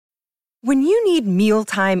When you need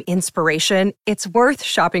mealtime inspiration, it's worth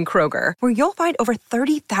shopping Kroger, where you'll find over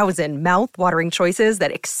 30,000 mouth-watering choices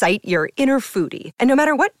that excite your inner foodie. And no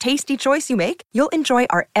matter what tasty choice you make, you'll enjoy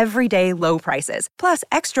our everyday low prices, plus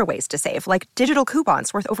extra ways to save, like digital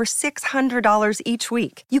coupons worth over $600 each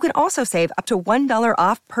week. You can also save up to $1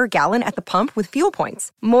 off per gallon at the pump with fuel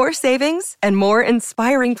points. More savings and more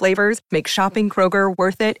inspiring flavors make shopping Kroger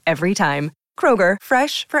worth it every time. Kroger,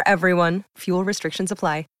 fresh for everyone. Fuel restrictions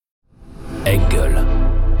apply. Engel.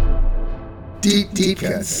 Deep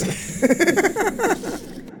cuts.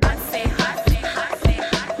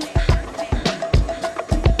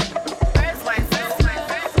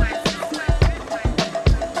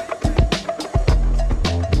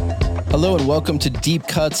 Hello and welcome to Deep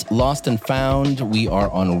Cuts Lost and Found. We are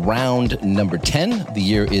on round number 10. The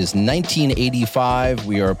year is 1985.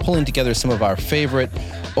 We are pulling together some of our favorite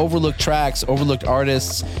overlooked tracks, overlooked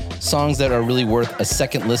artists, songs that are really worth a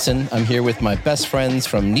second listen. I'm here with my best friends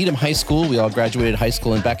from Needham High School. We all graduated high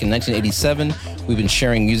school back in 1987. We've been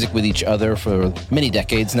sharing music with each other for many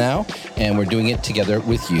decades now, and we're doing it together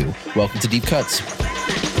with you. Welcome to Deep Cuts.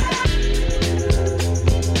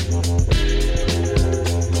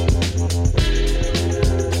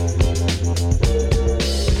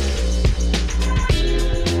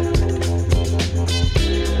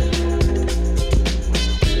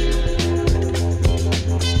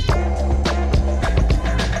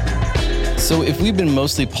 So if we've been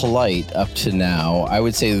mostly polite up to now, I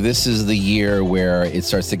would say this is the year where it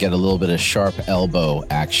starts to get a little bit of sharp elbow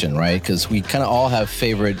action, right? Because we kind of all have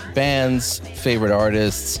favorite bands, favorite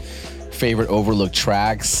artists, favorite overlooked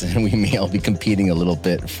tracks, and we may all be competing a little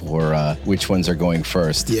bit for which ones are going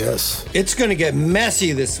first. Yes. It's going to get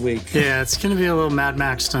messy this week. Yeah, it's going to be a little Mad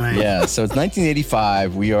Max tonight. Yeah, so it's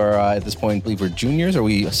 1985. We are, at this point, I believe we're juniors, or are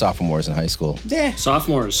we sophomores in high school? Yeah.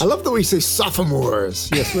 Sophomores. I love the way you say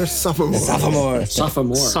sophomores. Yes, we're sophomores.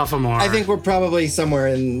 Sophomore. I think we're probably somewhere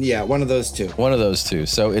in, one of those two. One of those two.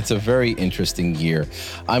 So it's a very interesting year.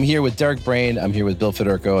 I'm here with Derek Brain. I'm here with Bill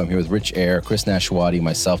Federico. I'm here with Rich Ayer, Chris Nashwati,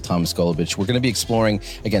 myself, Thomas Golovich. We're going to be exploring,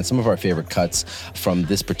 again, some of our favorite cuts from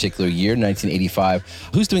this particular year, 1985.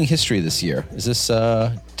 Who's doing history this year? Is this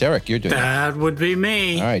Derek? You're doing it. That would be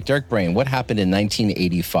me. All right, Derek Brain, what happened in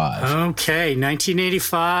 1985? Okay,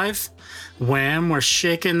 1985. Wham were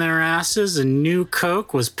shaking their asses and New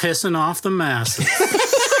Coke was pissing off the masses.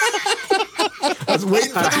 I was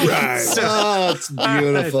waiting for the rhyme. Oh, it's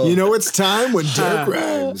beautiful. You know it's time when Derek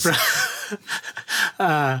rhymes.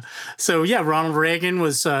 Ronald Reagan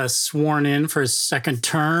was sworn in for his second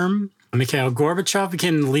term. Mikhail Gorbachev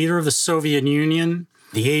became the leader of the Soviet Union.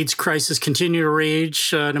 The AIDS crisis continued to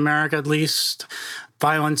rage in America, at least.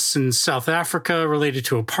 Violence in South Africa related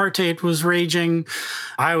to apartheid was raging.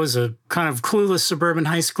 I was a kind of clueless suburban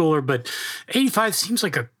high schooler, but 85 seems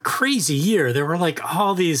like a crazy year. There were like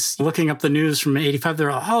all these, looking up the news from 85, there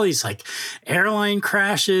were all these like airline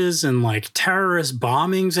crashes and like terrorist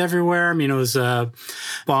bombings everywhere. I mean, it was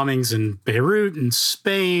bombings in Beirut and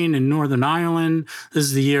Spain and Northern Ireland. This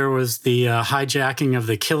is the year was the hijacking of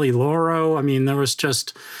the Kili Loro. I mean, there was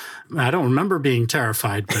just... I don't remember being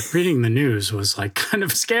terrified, but reading the news was like kind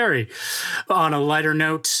of scary. On a lighter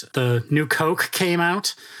note, the new Coke came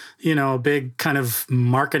out, a big kind of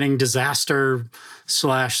marketing disaster /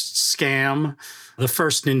 scam. The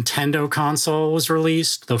first Nintendo console was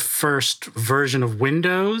released, the first version of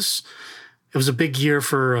Windows. It was a big year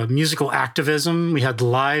for musical activism. We had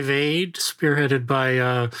Live Aid, spearheaded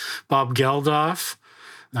by Bob Geldof.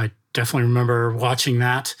 I definitely remember watching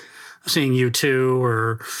that. Seeing U2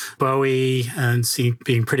 or Bowie and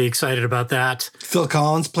being pretty excited about that. Phil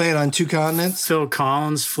Collins playing on two continents. Phil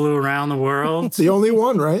Collins flew around the world. The only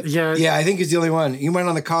one, right? Yeah. Yeah, I think he's the only one. He went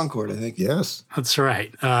on the Concorde, I think. Yes. That's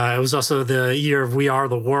right. It was also the year of We Are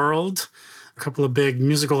the World. A couple of big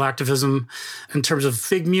musical activism in terms of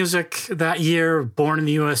big music that year. Born in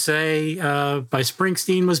the USA by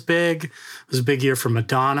Springsteen was big. It was a big year for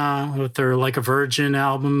Madonna with their Like a Virgin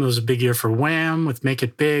album. It was a big year for Wham with Make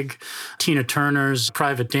It Big. Tina Turner's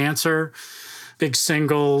Private Dancer. Big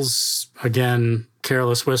singles, again,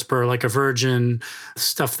 Careless Whisper, Like a Virgin,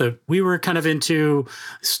 stuff that we were kind of into,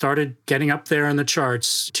 started getting up there in the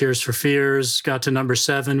charts. Tears for Fears got to number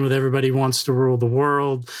 7 with Everybody Wants to Rule the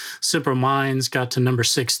World. Simple Minds got to number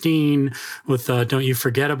 16 with Don't You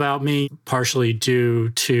Forget About Me, partially due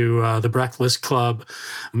to The Breakfast Club.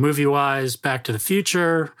 Movie-wise, Back to the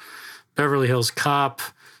Future, Beverly Hills Cop,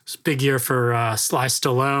 It's a big year for Sly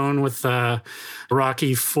Stallone with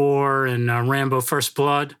Rocky IV and Rambo First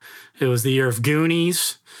Blood. It was the year of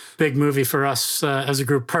Goonies. Big movie for us as a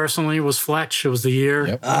group personally was Fletch. It was the year.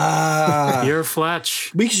 Yep. Year of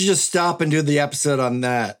Fletch. We could just stop and do the episode on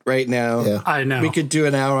that right now. Yeah. I know. We could do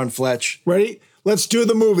an hour on Fletch. Ready? Let's do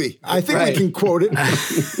the movie. I think Right. we can quote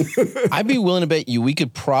it. I'd be willing to bet you we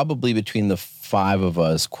could probably, between the five of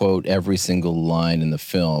us, quote every single line in the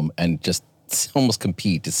film and just almost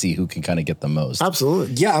compete to see who can kind of get the most.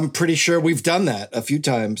 Absolutely. Yeah, I'm pretty sure we've done that a few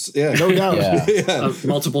times. Yeah. No doubt. Yeah.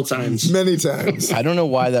 Multiple times. Many times. I don't know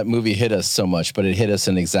why that movie hit us so much, but it hit us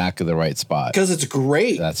in exactly the right spot. Because it's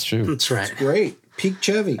great. That's true. That's right. Great. Peak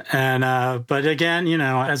Chevy. And but again, you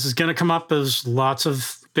know, as is going to come up, there's lots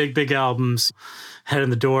of big albums. Head in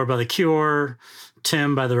the Door by The Cure,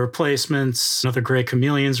 Tim by The Replacements, another great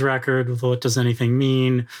Chameleons record with What Does Anything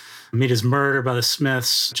Mean, Meet His Murder by The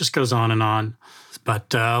Smiths. Just goes on and on.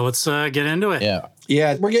 But let's get into it. Yeah.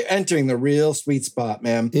 Yeah, we're entering the real sweet spot,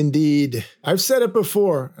 man. Indeed. I've said it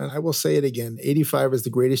before, and I will say it again. 85 is the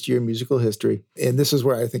greatest year in musical history. And this is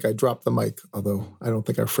where I think I dropped the mic, although I don't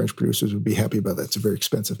think our French producers would be happy about that. It's a very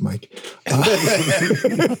expensive mic.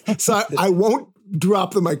 So I won't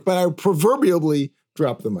drop the mic, but I proverbially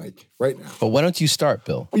drop the mic right now. But why don't you start,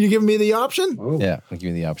 Bill? Are you giving me the option? Yeah, I'll give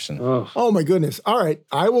you the option. Oh my goodness. All right.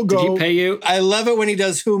 I will go. Did he pay you? I love it when he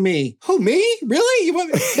does who me. Who me? Really? You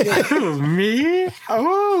want me? Me?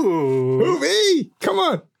 Oh. Who, me? Come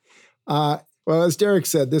on. Well, as Derek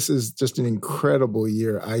said, this is just an incredible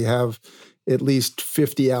year. I have at least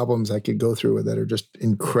 50 albums I could go through that are just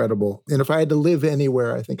incredible. And if I had to live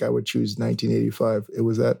anywhere, I think I would choose 1985. It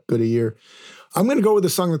was that good a year. I'm going to go with a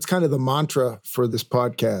song that's kind of the mantra for this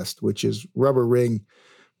podcast, which is Rubber Ring,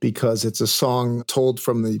 because it's a song told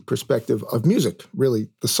from the perspective of music, really.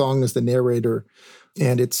 The song is the narrator,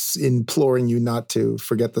 and it's imploring you not to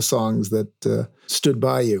forget the songs that stood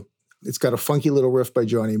by you. It's got a funky little riff by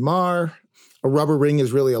Johnny Marr. A rubber ring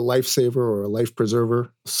is really a lifesaver or a life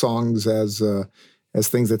preserver. Songs as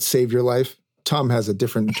things that save your life. Tom has a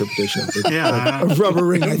different interpretation of rubber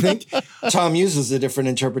ring, I think. Tom uses a different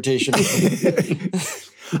interpretation.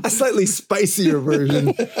 A slightly spicier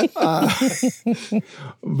version.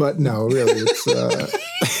 But no, really,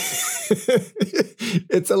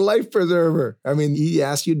 it's a life preserver. I mean, he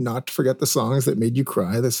asked you not to forget the songs that made you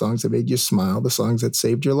cry, the songs that made you smile, the songs that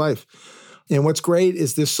saved your life. And what's great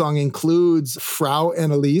is this song includes Frau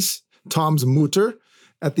Anneliese, Tom's Mutter,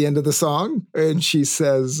 at the end of the song. And she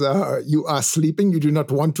says, you are sleeping, you do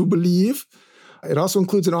not want to believe. It also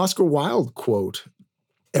includes an Oscar Wilde quote,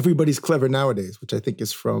 everybody's clever nowadays, which I think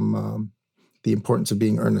is from The Importance of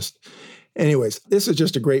Being Earnest. Anyways, this is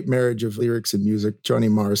just a great marriage of lyrics and music. Johnny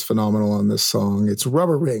Marr is phenomenal on this song. It's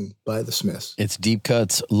Rubber Ring by The Smiths. It's Deep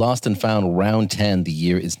Cuts, Lost and Found, round 10. The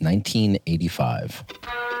year is 1985.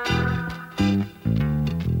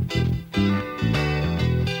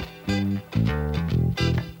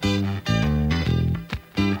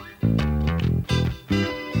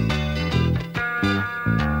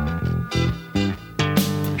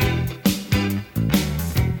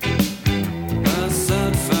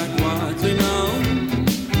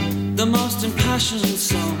 Impassioned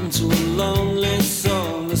song to a lonely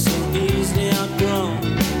soul is so easily outgrown.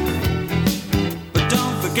 But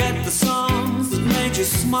don't forget the songs that made you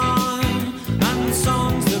smile and the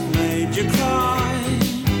songs that made you cry.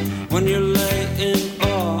 When you lay in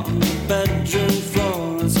awe on the bedroom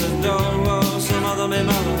floor and said, oh, some other may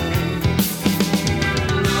mother.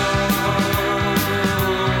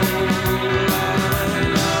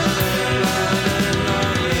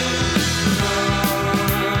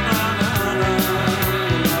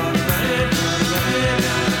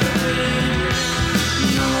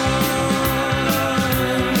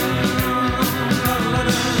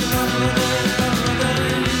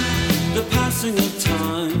 Of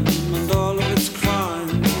time and all of its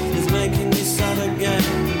crime is making me sad again.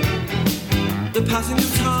 The passing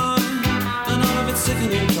of time and all of its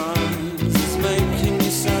sickening crimes is making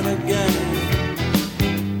me sad again.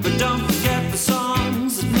 But don't forget the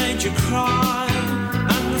songs that made you cry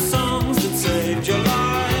and the songs that saved your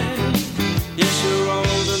life. Yes, you're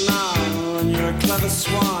older now and you're a clever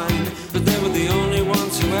swine, but they were the only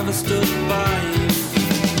ones who ever stood by you.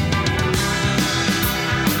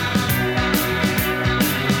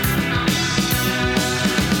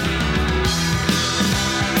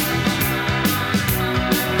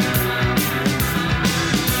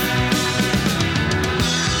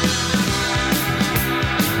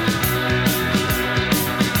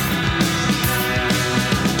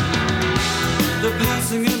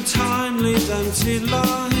 Empty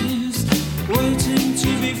lives waiting to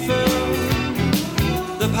be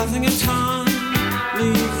filled. The path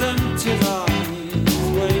these empty lives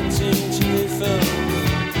waiting to be filled.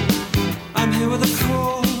 I'm here with a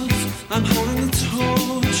cause, I'm holding the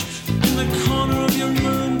torch in the corner of your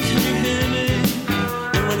room. Can you hear me?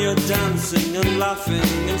 And when you're dancing and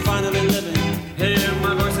laughing and finally living, hear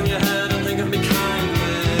my voice in your head and think of me kindly.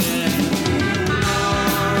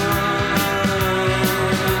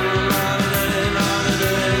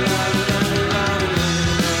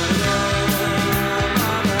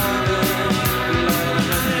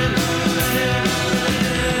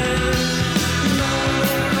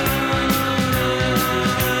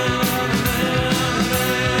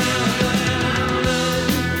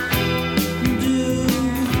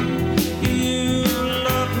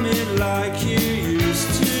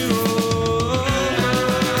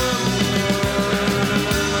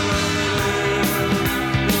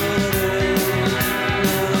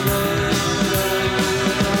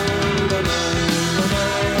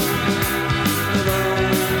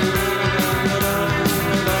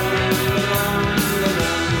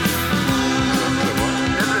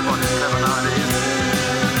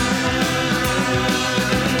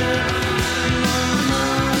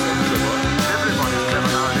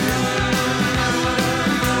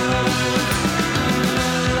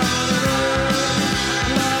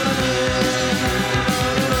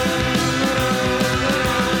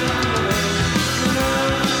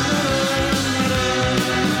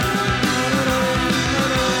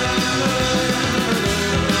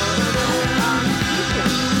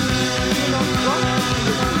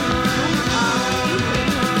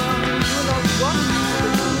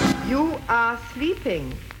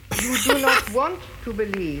 You do not want to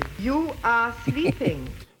believe. You are sleeping.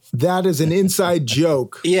 That is an inside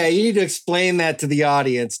joke. Yeah, you need to explain that to the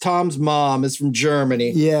audience. Tom's mom is from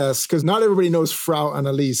Germany. Yes, because not everybody knows Frau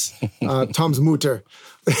Anneliese, Tom's Mutter.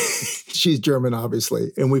 She's German,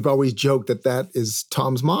 obviously. And we've always joked that that is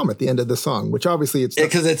Tom's mom at the end of the song, which obviously it's...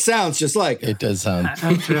 Because it sounds just like her. It does sound...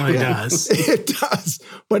 It really does. It does.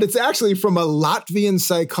 But it's actually from a Latvian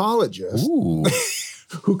psychologist. Ooh.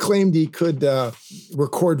 Who claimed he could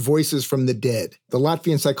record voices from the dead. The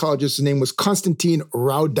Latvian psychologist's name was Konstantin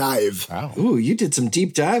Raudive. Wow. Ooh, you did some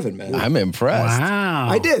deep diving, man. I'm impressed. Wow.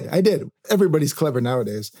 I did. Everybody's clever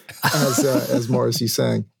nowadays, as Morrissey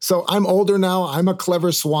sang. So I'm older now. I'm a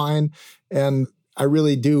clever swine. And I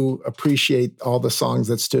really do appreciate all the songs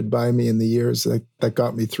that stood by me in the years that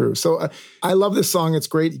got me through. So I love this song. It's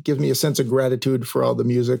great. It gives me a sense of gratitude for all the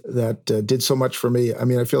music that did so much for me. I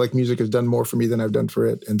mean, I feel like music has done more for me than I've done for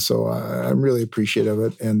it. And so I'm really appreciative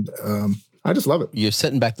of it. And I just love it. You're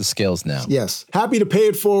setting back the scales now. Yes. Happy to pay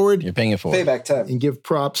it forward. You're paying it forward. Payback time. And give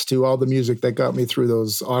props to all the music that got me through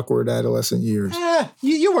those awkward adolescent years.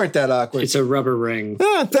 You weren't that awkward. It's a rubber ring.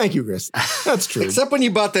 Thank you, Chris. That's true. Except when you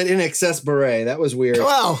bought that InXS beret. That was weird.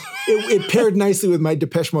 Well, it paired nicely with my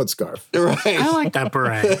Depeche Mode scarf. Right. I like that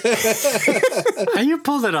beret. And you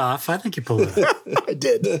pulled it off. I think you pulled it off. I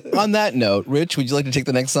did. On that note, Rich, would you like to take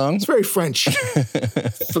the next song? It's very French.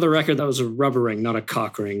 For the record, that was a rubber ring, not a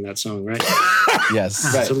cock ring, that song, right?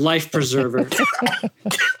 Yes. It's a life preserver.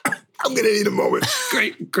 I'm going to need a moment.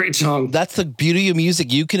 Great song. That's the beauty of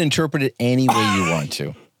music. You can interpret it any way you want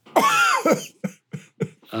to.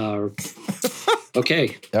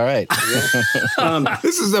 Okay. All right.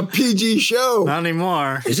 This is a PG show. Not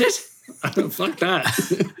anymore. Is it? Fuck that.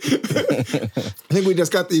 I think we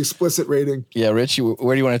just got the explicit rating. Yeah, Rich,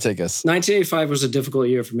 where do you want to take us? 1985 was a difficult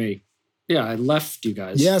year for me. Yeah, I left you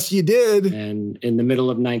guys. Yes, you did. And in the middle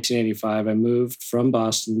of 1985, I moved from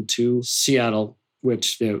Boston to Seattle,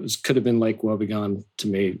 which could have been Lake Wobegon to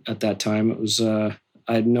me at that time. It was I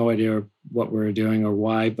had no idea what we were doing or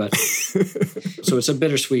why, but so it's a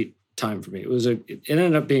bittersweet time for me. It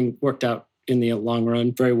ended up being worked out in the long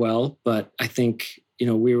run very well, but I think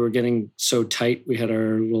we were getting so tight. We had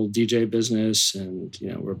our little DJ business, and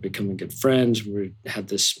we're becoming good friends. We had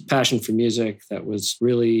this passion for music that was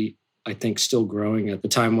really, I think, still growing at the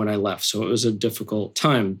time when I left. So it was a difficult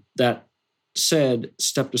time. That said,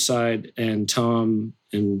 stepped aside, and Tom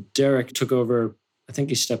and Derek took over. I think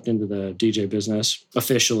he stepped into the DJ business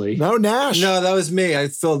officially. No, Nash. No, that was me. I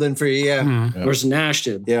filled in for you, yeah. Mm-hmm. Whereas Nash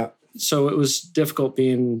did. Yeah. So it was difficult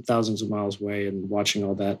being thousands of miles away and watching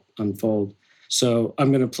all that unfold. So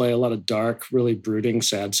I'm going to play a lot of dark, really brooding,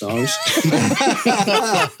 sad songs.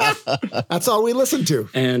 That's all we listen to.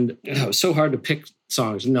 And it was so hard to pick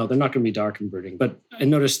songs. No, they're not going to be dark and brooding. But I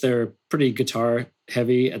noticed they're pretty guitar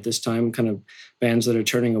heavy at this time, kind of bands that are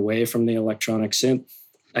turning away from the electronic synth.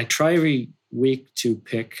 I try every week to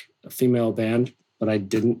pick a female band, but I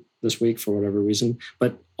didn't this week for whatever reason.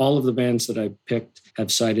 But all of the bands that I picked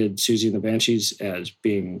have cited Susie and the Banshees as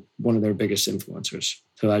being one of their biggest influencers.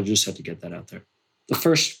 So I just had to get that out there. The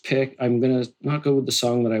first pick, I'm going to not go with the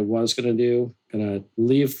song that I was going to do. I'm going to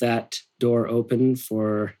leave that door open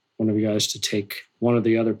for one of you guys to take one of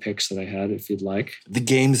the other picks that I had, if you'd like. The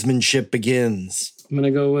gamesmanship begins. I'm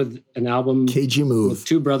going to go with an album KG Move. with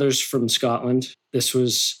two brothers from Scotland. This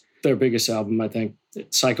was their biggest album, I think.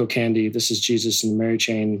 Psycho Candy, This Is Jesus and Mary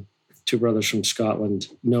Chain, two brothers from Scotland,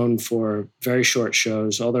 known for very short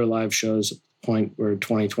shows. All their live shows at the point were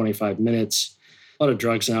 20, 25 minutes. A lot of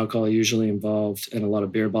drugs and alcohol usually involved and a lot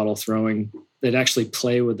of beer bottle throwing. They'd actually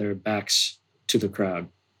play with their backs to the crowd.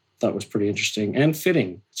 That was pretty interesting and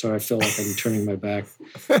fitting. So I feel like I'm turning my back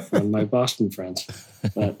on my Boston friends.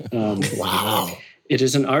 But Wow. It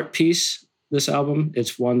is an art piece, this album.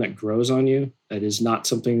 It's one that grows on you. It is not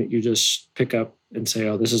something that you just pick up and say,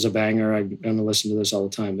 oh, this is a banger. I'm going to listen to this all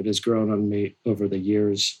the time. It has grown on me over the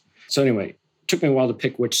years. So anyway, it took me a while to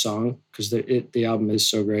pick which song because the album is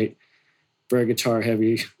so great. Very guitar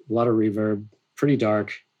heavy, a lot of reverb, pretty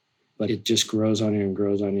dark, but it just grows on you and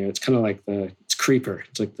grows on you. It's kind of like it's Creeper.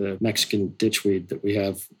 It's like the Mexican ditchweed that we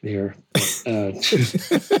have here.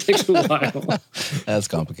 It takes a while. That's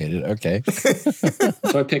complicated. Okay.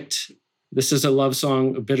 So I picked, this is a love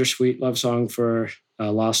song, a bittersweet love song for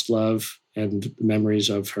lost love and memories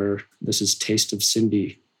of her. This is Taste of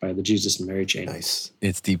Cindy by the Jesus and Mary Chain. Nice.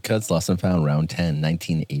 It's Deep Cuts, Lost and Found, round 10,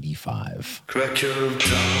 1985. Crack of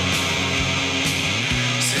dawn,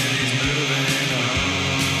 Cindy's moving on,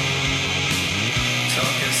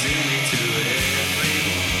 talking Cindy to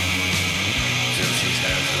everyone, till she's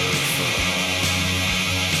had her fun.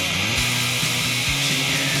 She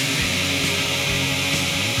and me,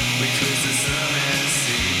 we twist the sun and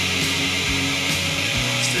sea,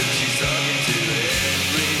 still she's talking to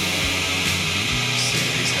everyone,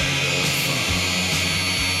 Cindy's had her fun.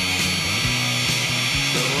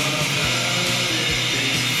 Though I've heard it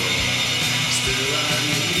before, still I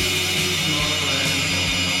need more and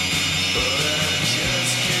more, but I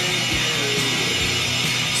just can't get away.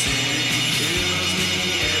 Cindy kills me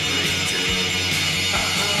every day.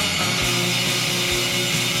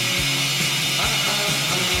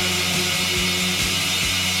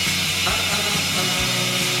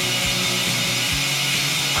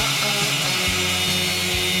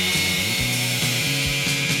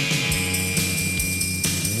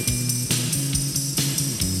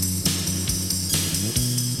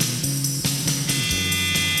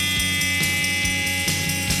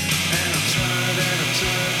 And I've tried,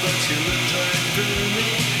 but she looked right through me.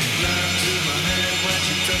 Knife to my head when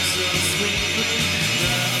she touched so sweetly.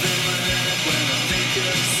 Knife in my head when I think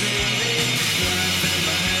of Cindy. Knife in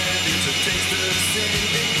my head, it's a taste of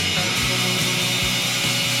Cindy.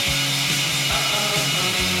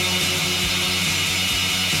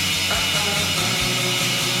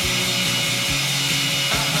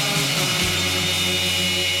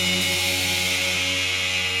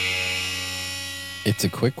 It's a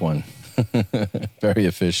quick one. Very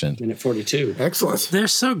efficient. Minute 42. Excellent. They're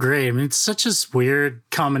so great. I mean, it's such a weird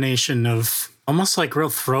combination of almost like real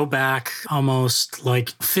throwback, almost like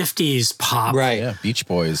 50s pop. Right. Yeah, Beach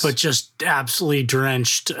Boys. But just absolutely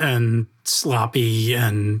drenched and sloppy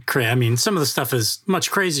and I mean, some of the stuff is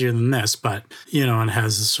much crazier than this, but, you know, and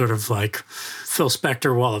has a sort of like Phil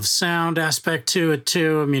Spector wall of sound aspect to it,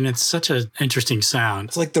 too. I mean, it's such an interesting sound.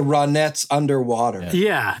 It's like the Ronettes underwater.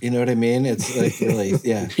 Yeah. You know what I mean? It's like really,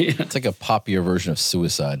 yeah. It's like a poppier version of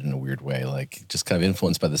Suicide in a weird way, like just kind of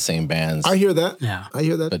influenced by the same bands, I hear that. Yeah. I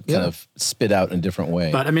hear that. but Yeah. kind of spit out in a different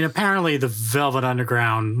way. But I mean, apparently the Velvet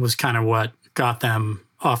Underground was kind of what got them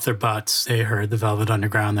off their butts. They heard the Velvet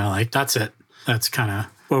Underground. They're like, that's it. That's kind of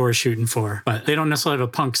what we're shooting for. But they don't necessarily have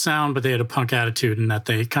a punk sound, but they had a punk attitude in that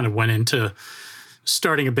they kind of went into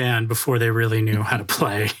starting a band before they really knew how to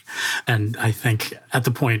play. And I think at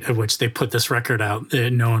the point at which they put this record out,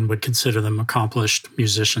 no one would consider them accomplished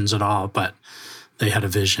musicians at all. But they had a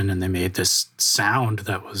vision and they made this sound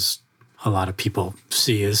that was a lot of people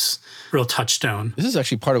see as real touchstone. This is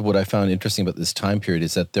actually part of what I found interesting about this time period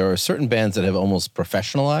is that there are certain bands that have almost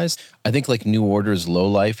professionalized. I think like New Order's Low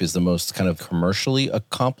Life is the most kind of commercially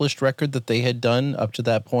accomplished record that they had done up to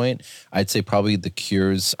that point. I'd say probably The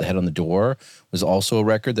Cure's Head on the Door was also a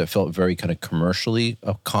record that felt very kind of commercially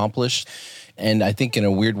accomplished. And I think in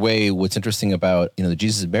a weird way, what's interesting about, the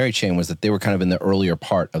Jesus and Mary Chain was that they were kind of in the earlier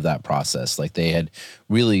part of that process. Like they had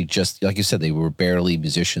really just, like you said, they were barely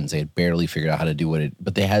musicians. They had barely figured out how to do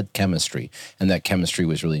but they had chemistry. And that chemistry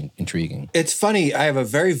was really intriguing. It's funny. I have a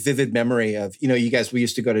very vivid memory of, you guys, we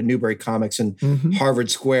used to go to Newbury Comics in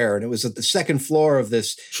Harvard Square, and it was at the second floor of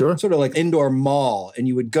this sort of like indoor mall. And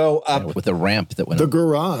you would go up with a ramp that went the up.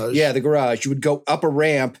 garage. Yeah, the garage. You would go up a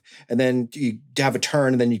ramp and then you have a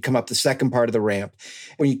turn and then you'd come up the second part of the ramp.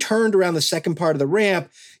 When you turned around the second part of the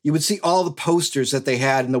ramp, you would see all the posters that they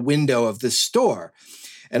had in the window of this store.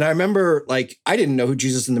 And I remember, like, I didn't know who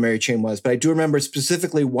Jesus and the Mary Chain was, but I do remember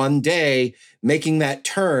specifically one day making that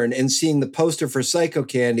turn and seeing the poster for Psycho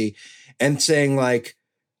Candy and saying, like,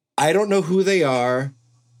 I don't know who they are.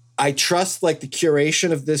 I trust, like, the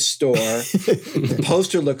curation of this store. The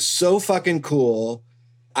poster looks so fucking cool.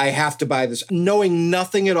 I have to buy this. Knowing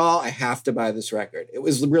nothing at all, I have to buy this record. It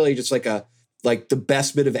was really just like the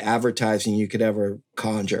best bit of advertising you could ever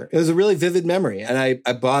conjure. It was a really vivid memory. And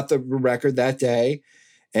I bought the record that day.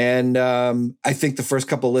 And I think the first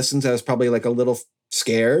couple of listens, I was probably like a little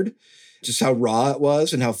scared, just how raw it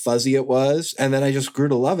was and how fuzzy it was. And then I just grew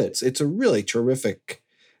to love it. It's a really terrific.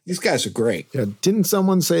 These guys are great. Yeah. Didn't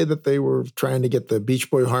someone say that they were trying to get the Beach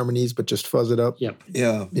Boy harmonies, but just fuzz it up? Yep.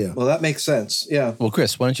 Yeah. Well, that makes sense. Yeah. Well,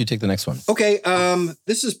 Chris, why don't you take the next one? Okay.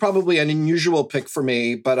 This is probably an unusual pick for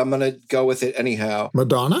me, but I'm going to go with it anyhow.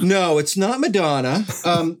 Madonna? No, it's not Madonna.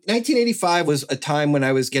 1985 was a time when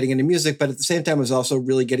I was getting into music, but at the same time, I was also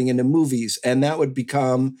really getting into movies. And that would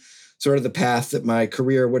become sort of the path that my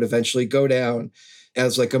career would eventually go down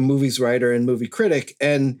as like a movies writer and movie critic.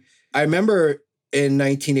 And I remember in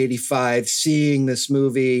 1985 seeing this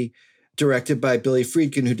movie directed by Billy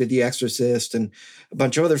Friedkin, who did The Exorcist and a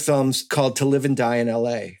bunch of other films, called To Live and Die in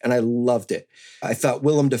LA. And I loved it. I thought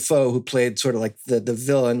Willem Dafoe, who played sort of like the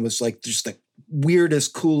villain, was like just the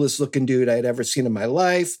weirdest, coolest looking dude I'd ever seen in my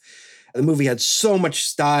life. The movie had so much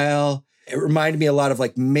style. It reminded me a lot of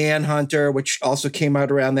like Manhunter, which also came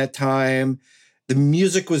out around that time. The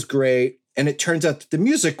music was great. And it turns out that the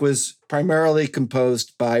music was primarily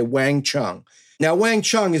composed by Wang Chung. Now, Wang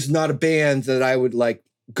Chung is not a band that I would like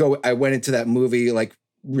go. I went into that movie like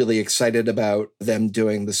really excited about them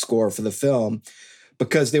doing the score for the film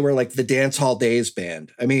because they were like the Dance Hall Days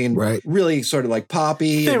band. I mean, really sort of like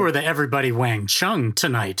poppy. They were the Everybody Wang Chung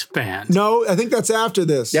Tonight band. No, I think that's after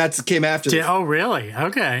this. That came after this. Oh, really?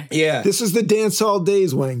 Okay. Yeah. This is the Dance Hall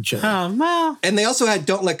Days Wang Chung. Oh, well. And they also had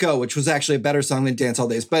Don't Let Go, which was actually a better song than Dance Hall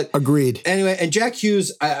Days. But agreed. Anyway, and Jack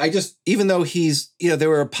Hughes, I just, even though he's, they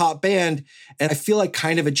were a pop band, and I feel like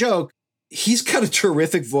kind of a joke, he's got a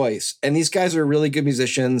terrific voice. And these guys are really good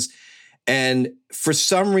musicians. And for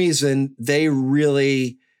some reason, they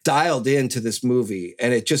really dialed into this movie.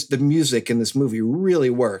 And it just, the music in this movie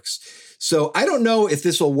really works. So I don't know if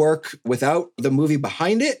this will work without the movie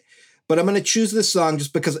behind it, but I'm going to choose this song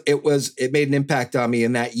just because it made an impact on me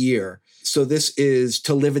in that year. So this is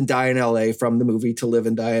To Live and Die in LA from the movie To Live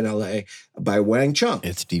and Die in LA by Wang Chung.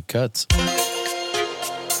 It's Deep Cuts.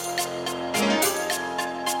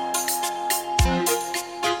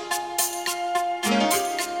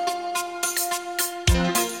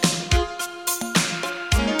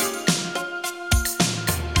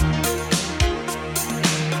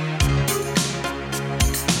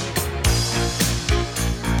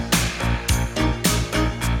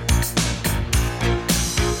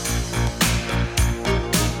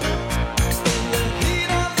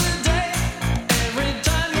 Every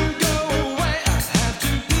time you go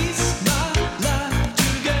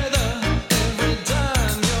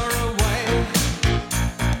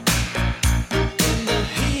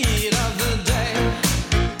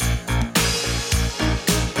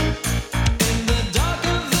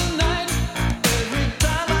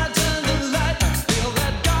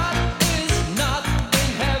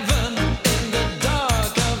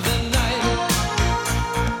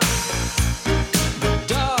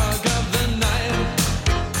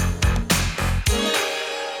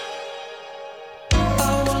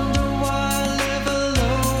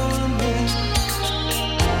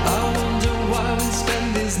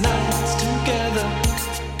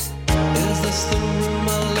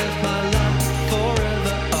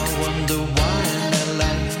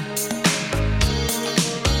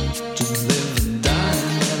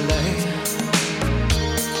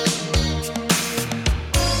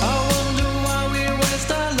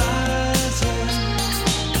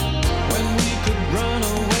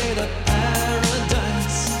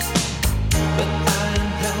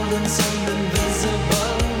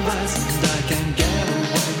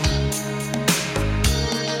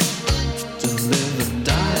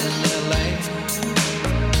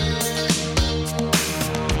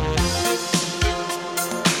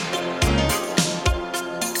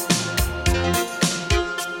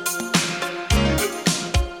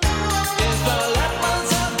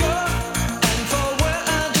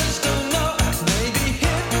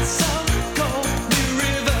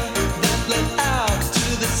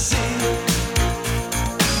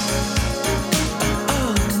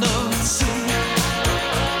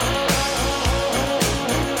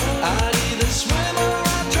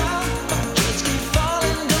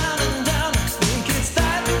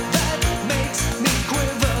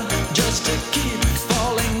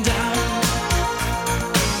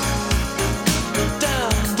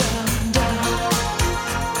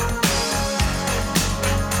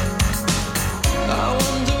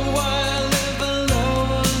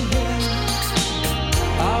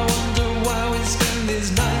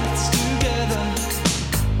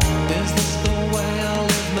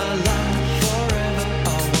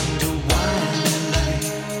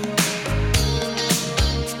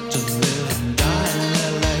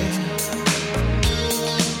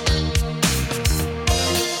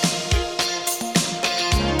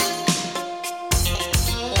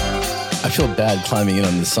feel bad climbing in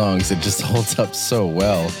on the songs. It just holds up so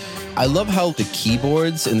well. I love how the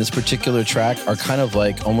keyboards in this particular track are kind of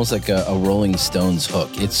like almost like a Rolling Stones hook.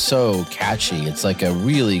 It's so catchy. It's like a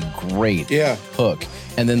really great hook.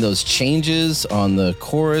 And then those changes on the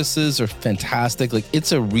choruses are fantastic. Like,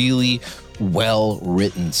 it's a really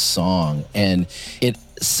well-written song, and it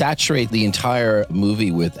saturates the entire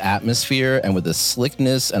movie with atmosphere and with a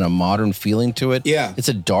slickness and a modern feeling to it. Yeah. It's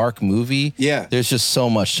a dark movie. Yeah. There's just so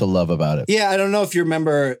much to love about it. Yeah, I don't know if you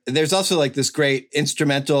remember, there's also like this great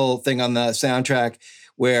instrumental thing on the soundtrack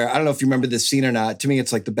where, I don't know if you remember this scene or not. To me,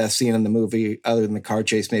 it's like the best scene in the movie, other than the car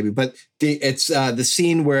chase maybe. But it's the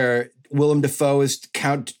scene where Willem Dafoe is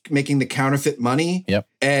making the counterfeit money. Yep.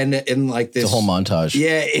 And in like this the whole montage.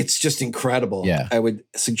 Yeah, it's just incredible. Yeah. I would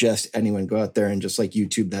suggest anyone go out there and just like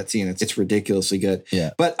YouTube that scene. It's ridiculously good. Yeah.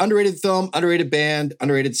 But underrated film, underrated band,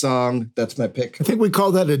 underrated song. That's my pick. I think we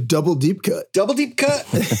call that a double deep cut. Double deep cut.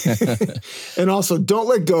 And also, Don't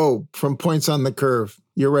Let Go from Points on the Curve.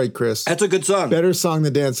 You're right, Chris. That's a good song. Better song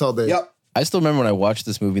than Dance All Day. Yep. I still remember when I watched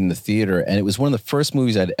this movie in the theater, and it was one of the first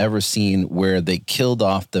movies I'd ever seen where they killed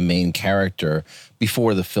off the main character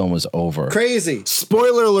before the film was over. Crazy.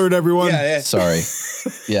 Spoiler alert, everyone. Yeah. Sorry.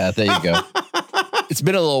 Yeah, there you go. It's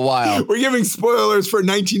been a little while. We're giving spoilers for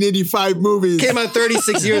 1985 movies. Came out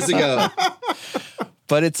 36 years ago.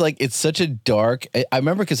 But it's like, it's such a dark, I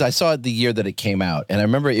remember because I saw it the year that it came out, and I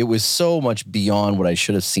remember it was so much beyond what I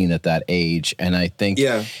should have seen at that age. And I think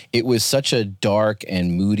it was such a dark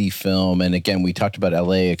and moody film. And again, we talked about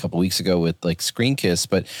LA a couple weeks ago with like Screen Kiss,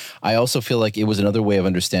 but I also feel like it was another way of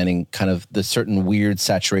understanding kind of the certain weird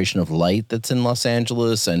saturation of light that's in Los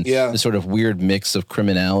Angeles, and the sort of weird mix of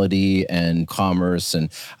criminality and commerce. And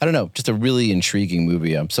I don't know, just a really intriguing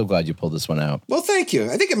movie. I'm so glad you pulled this one out. Well, thank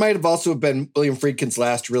you. I think it might have also been William Friedkin's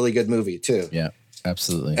last really good movie too. Yeah,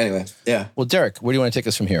 absolutely. Anyway, yeah. Well, Derek, where do you want to take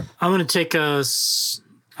us from here? I'm going to take us,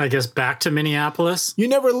 I guess, back to Minneapolis. You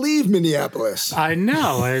never leave Minneapolis. I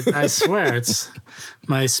know. I swear. It's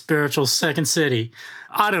my spiritual second city.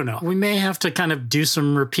 I don't know. We may have to kind of do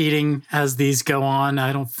some repeating as these go on.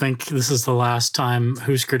 I don't think this is the last time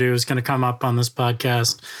Husker Du is going to come up on this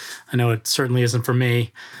podcast. I know it certainly isn't for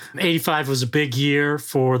me. 85 was a big year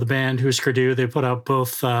for the band Husker Du. They put out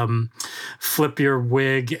both Flip Your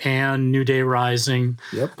Wig and New Day Rising.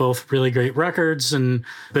 Yep. Both really great records, and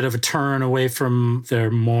a bit of a turn away from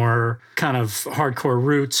their more kind of hardcore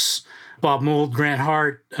roots. Bob Mould, Grant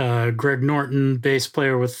Hart, Greg Norton, bass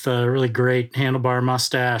player with a really great handlebar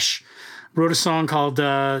mustache, wrote a song called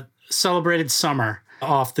Celebrated Summer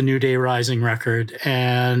off the New Day Rising record.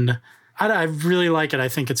 And I really like it. I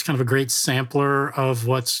think it's kind of a great sampler of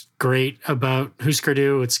what's great about Husker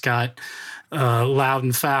Du. It's got loud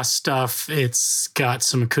and fast stuff. It's got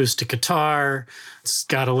some acoustic guitar. It's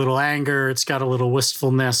got a little anger. It's got a little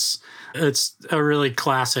wistfulness. It's a really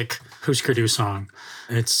classic Husker Du song.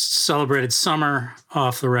 It's Celebrated Summer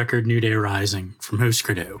off the record New Day Rising from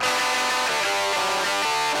Husker Du.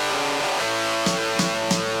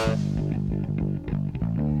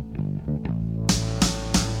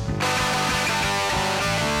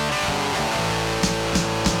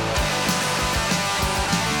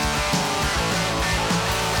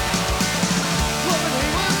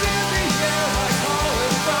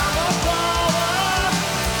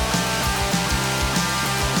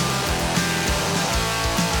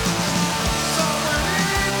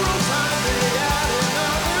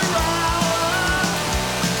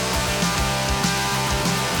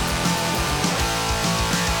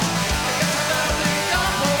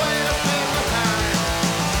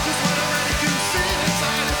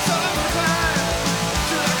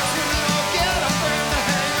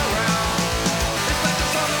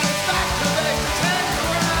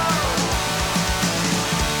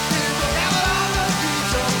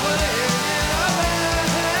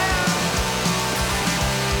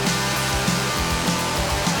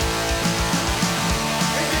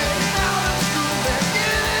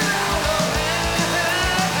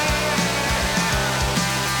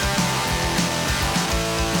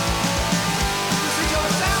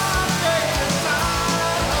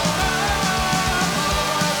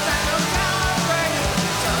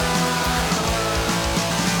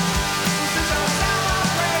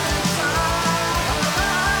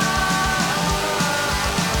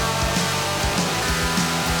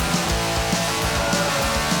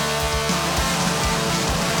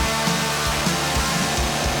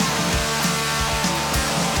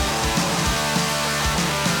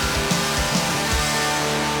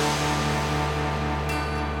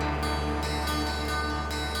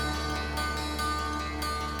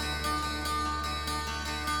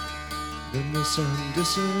 Then the sun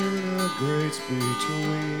disintegrates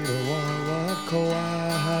between a wall of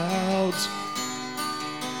clouds.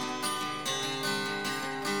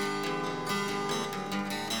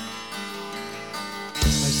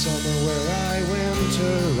 My summer where I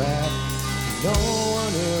winter at, no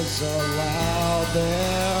one is allowed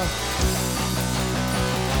there.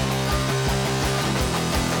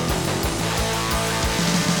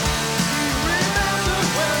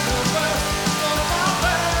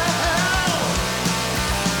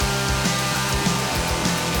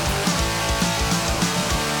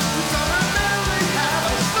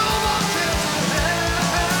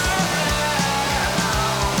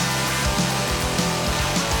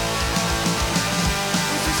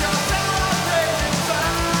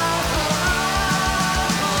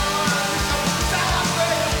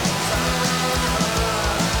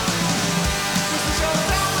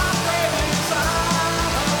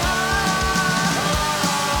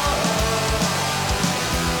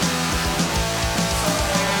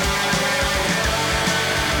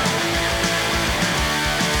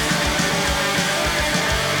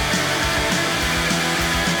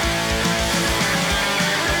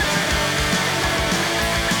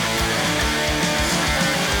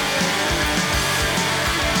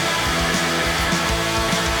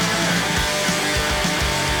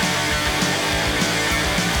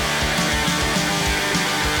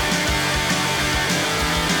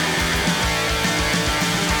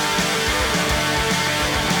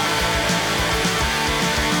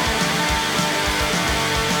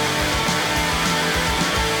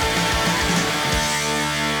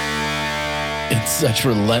 Such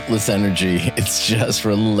relentless energy. It's just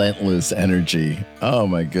relentless energy. Oh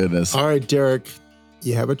my goodness. All right, Derek,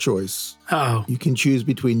 you have a choice. Oh. You can choose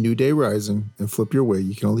between New Day Rising and Flip Your Wig.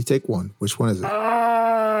 You can only take one. Which one is it?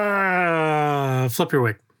 Flip Your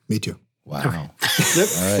Wig. Me too. Wow. Okay.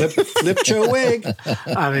 Flip your wig.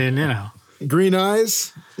 I mean, you know. Green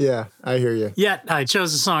Eyes? Yeah, I hear you. Yeah, I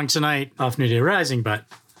chose a song tonight off New Day Rising, but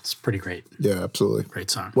it's pretty great. Yeah, absolutely.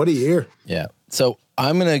 Great song. What a year. Yeah. So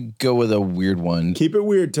I'm going to go with a weird one. Keep it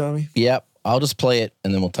weird, Tommy. Yep. I'll just play it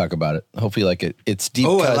and then we'll talk about it. Hopefully you like it. It's Deep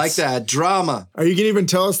Cuts. I like that. Drama. Are you going to even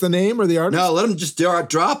tell us the name or the artist? No, let them just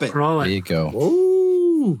drop it. Roll it. There you go.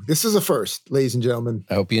 Ooh, this is a first, ladies and gentlemen.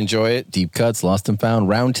 I hope you enjoy it. Deep Cuts, Lost and Found,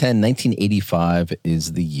 Round 10, 1985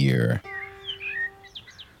 is the year.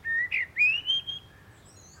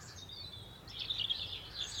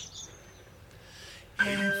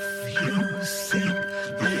 If you think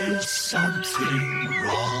there's something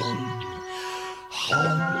wrong,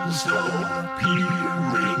 holes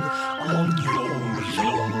appearing on your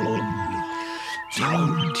lawn,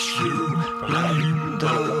 don't you blame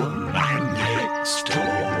the man next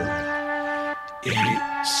door.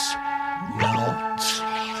 It's not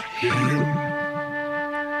him.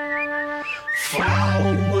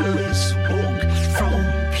 Flowers walk from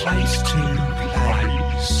place to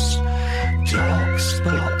place. Dark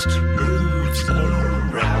spot moves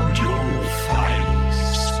around your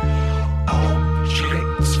face.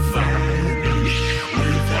 Objects vanish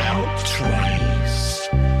without trace.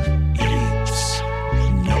 It's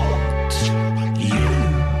not you.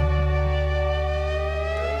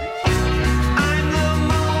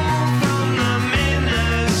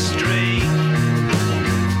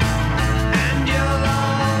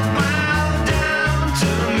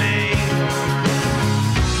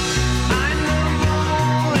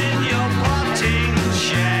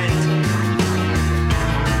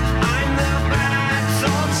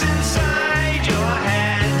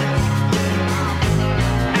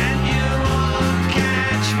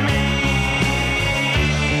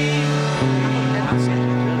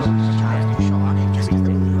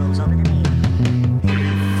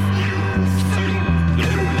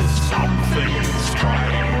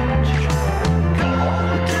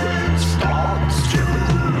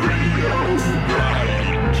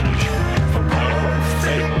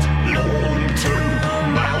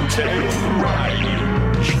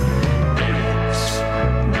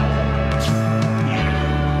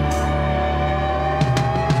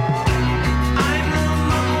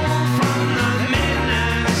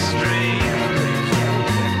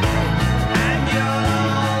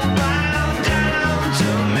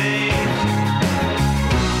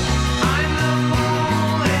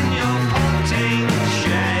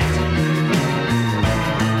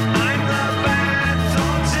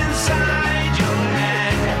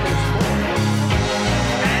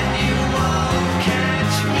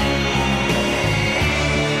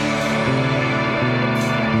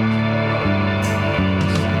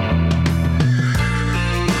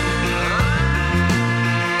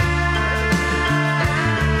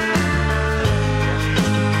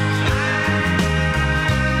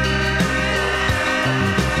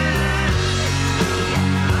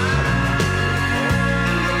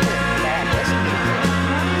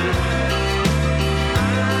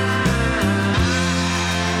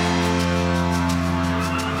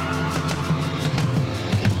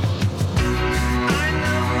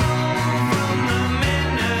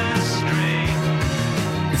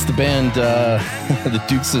 It's the band, the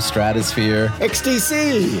Dukes of Stratosphere.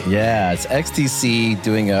 XTC. Yeah, it's XTC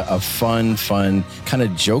doing a fun kind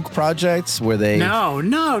of joke project where they... No.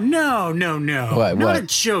 What? Not a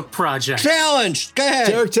joke project. Challenge. Go ahead.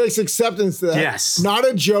 Derek takes acceptance to that. Yes. Not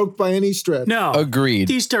a joke by any stretch. No. Agreed.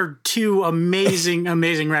 These are two amazing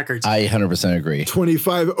records. I 100% agree.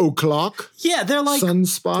 25 o'clock. Yeah, they're like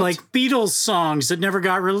Sunspot. like Beatles songs that never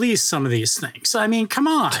got released, some of these things. I mean, come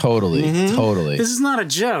on. Totally. This is not a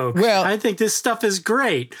joke. Well- I think this stuff is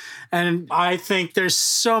great. And I think there's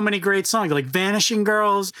so many great songs, like Vanishing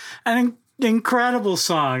Girls, an incredible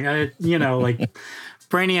song. Like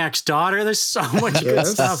Brainiac's Daughter. There's so much good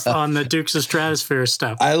stuff on the Dukes of Stratosphere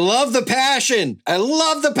stuff. I love the passion. I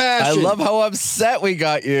love how upset we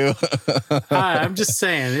got you. I'm just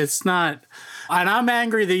saying, it's not... And I'm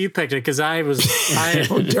angry that you picked it because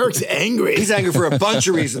Derek's angry. He's angry for a bunch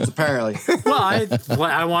of reasons, apparently. Well,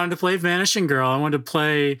 I wanted to play Vanishing Girl. I wanted to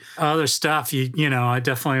play other stuff. I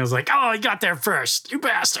definitely was like, oh, I got there first, you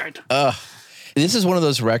bastard. This is one of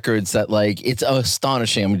those records that, like, it's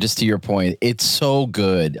astonishing. I mean, just to your point, it's so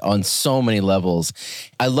good on so many levels.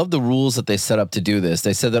 I love the rules that they set up to do this.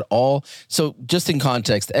 They said that so just in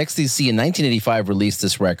context, XTC in 1985 released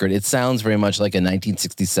this record. It sounds very much like a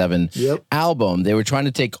 1967 album. They were trying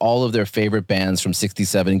to take all of their favorite bands from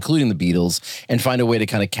 67, including the Beatles, and find a way to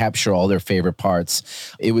kind of capture all their favorite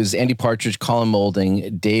parts. It was Andy Partridge, Colin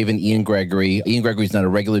Moulding, Dave and Ian Gregory. Ian Gregory's not a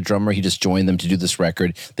regular drummer. He just joined them to do this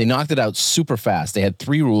record. They knocked it out super fast. They had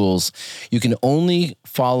 3 rules. You can only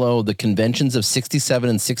follow the conventions of 67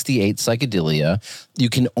 and 68 psychedelia.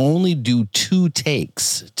 You can only do 2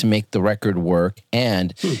 takes to make the record work,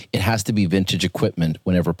 and it has to be vintage equipment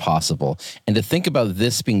whenever possible. And to think about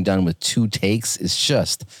this being done with 2 takes is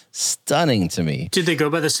just stunning to me. Did they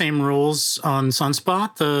go by the same rules on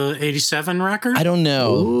Sunspot, the 87 record? I don't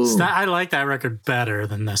know. I like that record better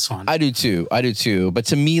than this one. I do too. But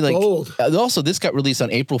to me, like, also this got released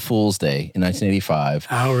on April Fool's Day in 1985.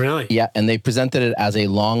 Oh, really? Yeah, and they presented it as a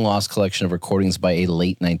long-lost collection of recordings by a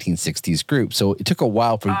late 1960s group. So it took a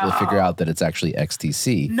while for people to figure out that it's actually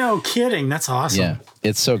XTC. No kidding. That's awesome. Yeah,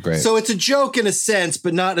 it's so great. So it's a joke in a sense,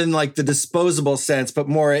 but not in like the disposable sense, but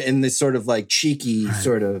more in this sort of like cheeky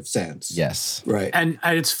sort of sense. Yes. Right. And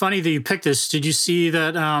it's funny that you picked this. Did you see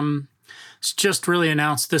that it's just really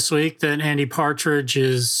announced this week that Andy Partridge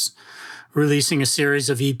is releasing a series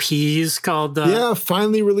of EPs called...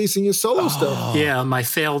 finally releasing his solo stuff. Yeah, My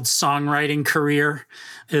Failed Songwriting Career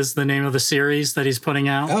is the name of the series that he's putting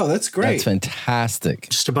out. Oh, that's great. That's fantastic.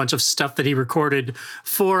 Just a bunch of stuff that he recorded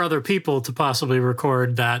for other people to possibly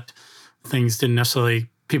record that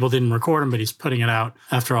people didn't record him, but he's putting it out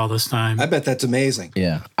after all this time. I bet that's amazing.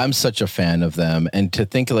 Yeah, I'm such a fan of them. And to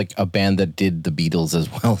think of like a band that did the Beatles as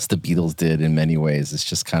well as the Beatles did in many ways, it's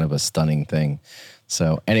just kind of a stunning thing.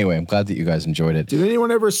 So anyway, I'm glad that you guys enjoyed it. Did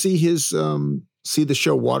anyone ever see see the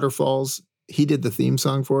show Waterfalls? He did the theme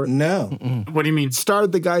song for it. No. What do you mean?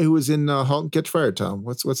 Starred the guy who was in *Halt and Catch Fire*, Tom.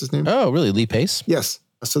 What's his name? Oh, really? Lee Pace? Yes.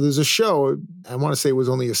 So there's a show, I want to say it was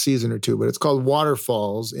only a season or 2, but it's called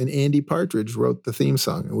Waterfalls, and Andy Partridge wrote the theme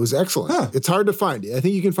song. It was excellent. Huh. It's hard to find. I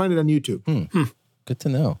think you can find it on YouTube. Good to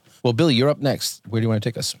know. Well, Billy, you're up next. Where do you want to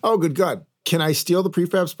take us? Oh, good God. Can I steal the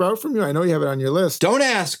prefab sprout from you? I know you have it on your list. Don't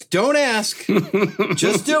ask.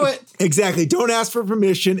 Just do it. Exactly. Don't ask for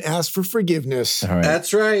permission. Ask for forgiveness. All right.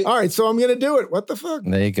 That's right. All right. So I'm going to do it. What the fuck?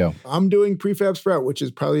 There you go. I'm doing Prefab Sprout, which is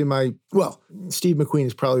probably Steve McQueen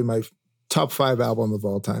is probably my top 5 album of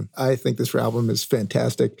all time. I think this album is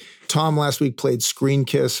fantastic. Tom last week played Screen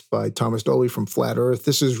Kiss by Thomas Dolby from Flat Earth.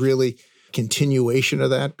 This is really continuation of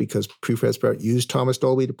that because Prefab Sprout used Thomas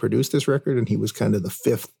Dolby to produce this record, and he was kind of the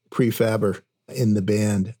 5th prefabber in the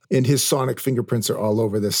band. And his sonic fingerprints are all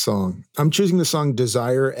over this song. I'm choosing the song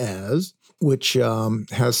Desire As, which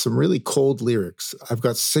has some really cold lyrics. I've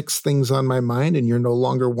got 6 things on my mind, and you're no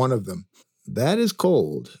longer one of them. That is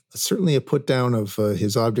cold. Certainly a put down of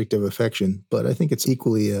his object of affection, but I think it's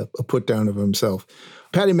equally a put down of himself.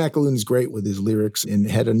 Paddy McAloon's great with his lyrics and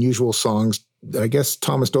had unusual songs. I guess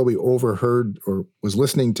Thomas Dolby overheard or was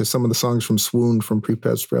listening to some of the songs from Swoon from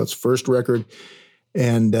Prefab Sprout's first record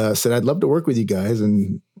and said, I'd love to work with you guys.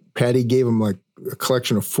 And Paddy gave him like a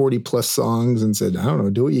collection of 40 plus songs and said, I don't know,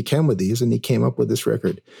 do what you can with these. And he came up with this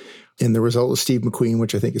record. And the result was Steve McQueen,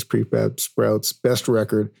 which I think is Prefab Sprout's best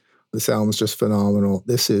record. This album is just phenomenal.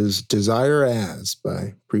 This is Desire As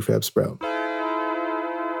by Prefab Sprout.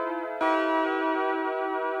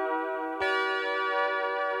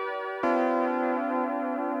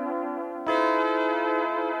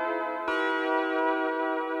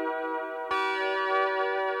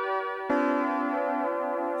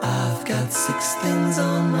 I've got 6 things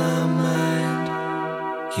on my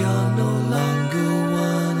mind. You're no longer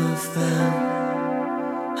one of them.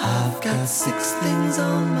 I've got 6 things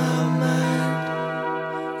on my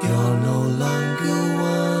mind. You're no longer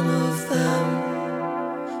one of them.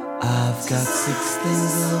 I've got 6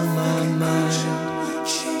 things on my mind.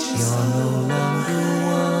 You're no longer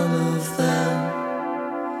one of them.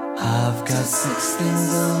 I've got 6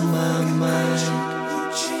 things on my mind.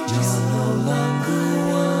 You're no longer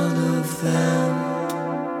one of them.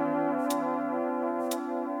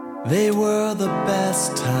 They were the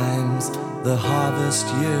best times, the harvest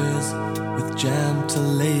years, with jam to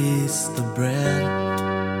lace the bread.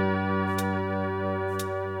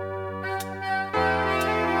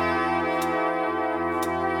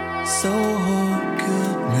 So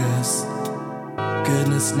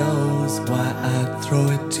goodness knows why I'd throw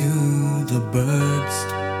it to the birds.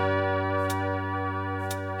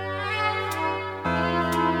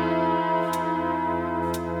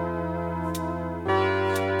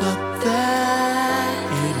 But there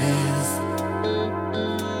it is,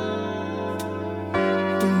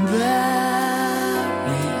 and there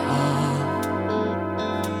we are,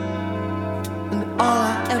 and all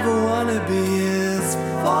I ever wanna be is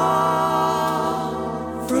far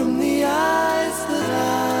from the eyes that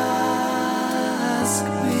ask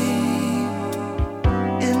me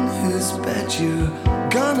in whose bed you're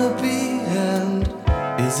gonna be, and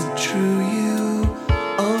is it true you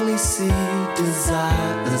only see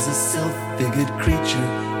desire as a self-figured creature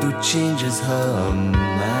who changes her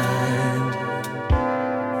mind?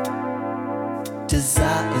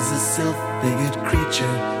 Desire is a self-figured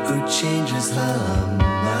creature who changes her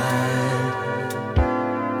mind.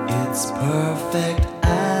 It's perfect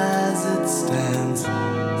as it stands,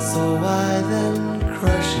 so why then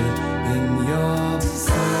crush it in your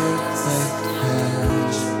perfect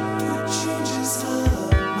hands?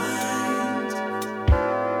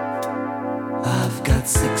 I've got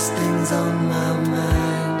 6 things on my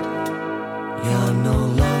mind. You're no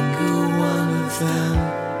longer one of them.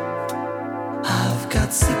 I've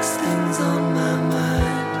got 6 things on my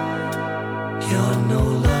mind. You're no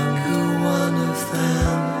longer one of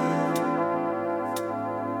them.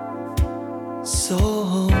 So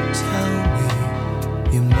tell me,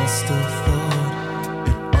 you must have thought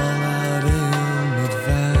it all out in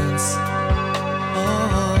advance.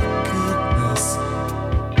 Oh,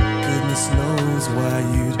 goodness knows why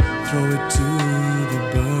you'd throw it to the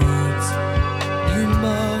birds. You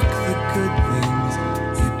mark the good things,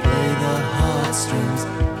 you play the heartstrings,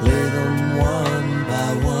 play them one by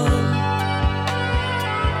one.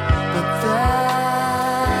 But there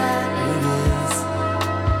it is,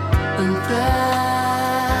 and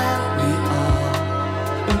there we are,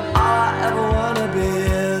 and all I ever wanna be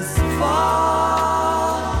is far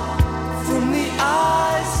from the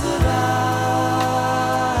eyes that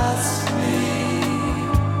ask me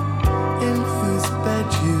in whose bed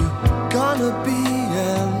you gonna be,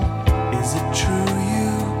 and is it true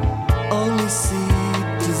you only see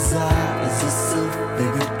desire as a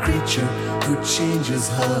self-figured creature who changes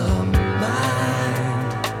her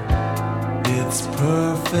mind? It's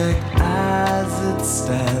perfect as it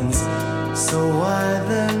stands, so why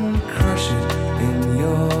then crush it in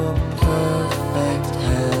your perfect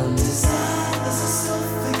hands? Desire as a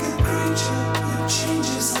self-figured creature who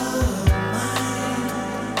changes her mind.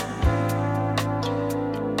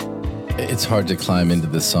 It's hard to climb into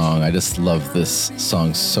this song. I just love this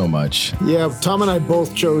song so much. Yeah, Tom and I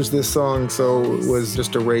both chose this song, so it was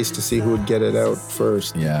just a race to see who would get it out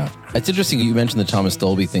first. Yeah. It's interesting you mentioned the Thomas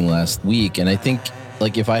Dolby thing last week, and I think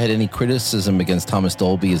like if I had any criticism against Thomas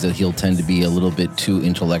Dolby is that he'll tend to be a little bit too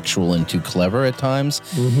intellectual and too clever at times.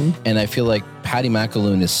 Mm-hmm. And I feel like Paddy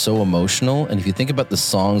McAloon is so emotional. And if you think about the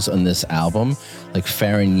songs on this album, like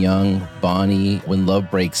Farron Young, Bonnie, When Love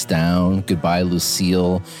Breaks Down, Goodbye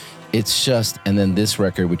Lucille, it's just, and then this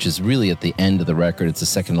record, which is really at the end of the record, it's the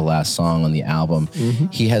second to last song on the album. Mm-hmm.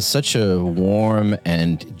 He has such a warm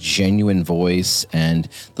and genuine voice, and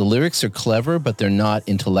the lyrics are clever, but they're not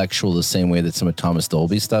intellectual the same way that some of Thomas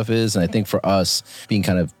Dolby's stuff is. And I think for us, being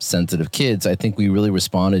kind of sensitive kids, I think we really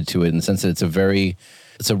responded to it in the sense that it's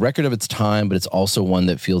a record of its time, but it's also one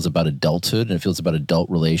that feels about adulthood and it feels about adult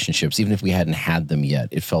relationships. Even if we hadn't had them yet,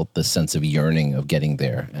 it felt the sense of yearning of getting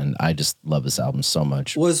there. And I just love this album so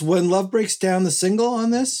much. Was When Love Breaks Down the single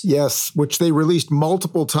on this? Yes, which they released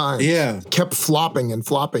multiple times. Yeah. Kept flopping and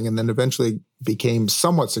flopping and then eventually became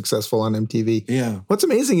somewhat successful on MTV. Yeah. What's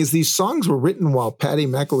amazing is these songs were written while Paddy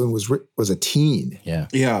McAloon was a teen. Yeah.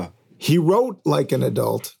 Yeah. He wrote like an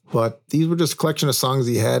adult, but these were just a collection of songs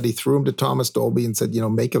he had. He threw them to Thomas Dolby and said,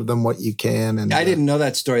 make of them what you can. And I didn't know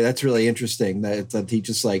that story. That's really interesting that he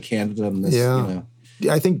just like handed him this,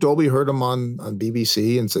 I think Dolby heard him on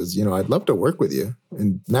BBC and says, I'd love to work with you.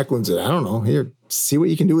 And Macklin said, I don't know, here, see what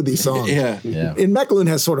you can do with these songs. Yeah. And Macklin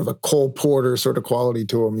has sort of a Cole Porter sort of quality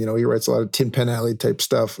to him. He writes a lot of Tin Pan Alley type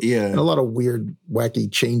stuff. Yeah. And a lot of weird,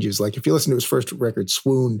 wacky changes. Like if you listen to his first record,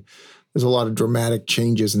 Swoon, there's a lot of dramatic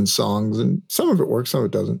changes in songs, and some of it works, some of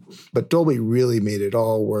it doesn't. But Dolby really made it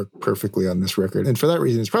all work perfectly on this record. And for that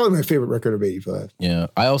reason, it's probably my favorite record of 85. Yeah.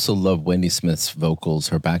 I also love Wendy Smith's vocals,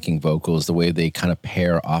 her backing vocals, the way they kind of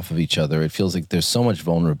pair off of each other. It feels like there's so much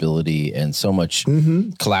vulnerability and so much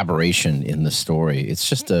collaboration in the story. It's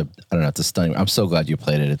just it's a stunning. I'm so glad you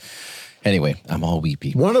played it. Anyway, I'm all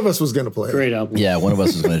weepy. One of us was going to play it. Great album. Yeah, one of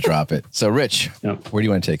us was going to drop it. So, Rich, where do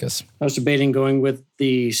you want to take us? I was debating going with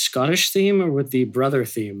the Scottish theme or with the brother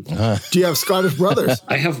theme. Do you have Scottish brothers?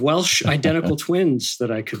 I have Welsh identical twins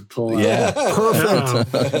that I could pull out. Yeah.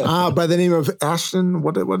 Perfect. By the name of Ashton.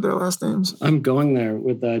 What are their last names? I'm going there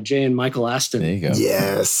with Jay and Michael Aston. There you go.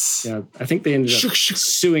 Yes. Yeah, I think they ended up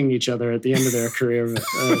suing each other at the end of their career.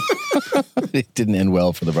 It didn't end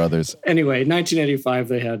well for the brothers. Anyway, 1985,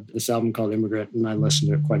 they had this album called Immigrant, and I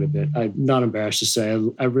listened to it quite a bit. I'm not embarrassed to say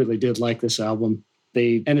I really did like this album.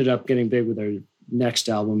 They ended up getting big with their next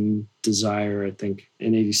album, Desire, I think,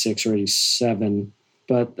 in 86 or 87.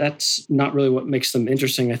 But that's not really what makes them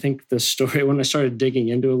interesting. I think the story, when I started digging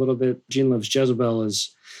into a little bit, Gene Loves Jezebel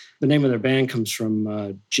is, the name of their band comes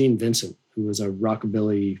from Gene Vincent, who was a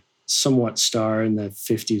rockabilly somewhat star in the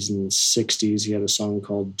 50s and 60s. He had a song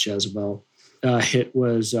called Jezebel. Hit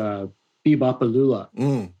was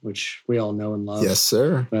Bebopalula, which we all know and love. Yes,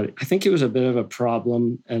 sir. But I think he was a bit of a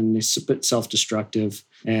problem, and he's a bit self-destructive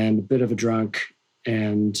and a bit of a drunk.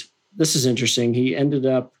 And this is interesting. He ended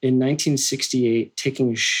up in 1968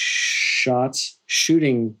 taking shots,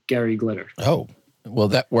 shooting Gary Glitter. Oh, well,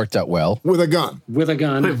 that worked out well. With a gun. With a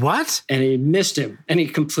gun. Wait, what? And he missed him. And he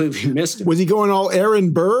completely missed him. Was he going all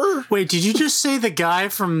Aaron Burr? Wait, did you just say the guy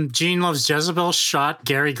from Gene Loves Jezebel shot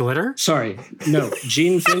Gary Glitter? Sorry. No.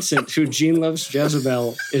 Gene Vincent, who Gene Loves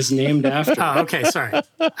Jezebel is named after. Oh, okay. Sorry.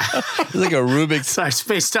 It's like a Rubik's. So I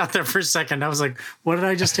spaced out there for a second. I was like, what did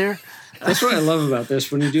I just hear? That's what I love about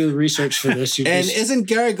this. When you do the research for this, isn't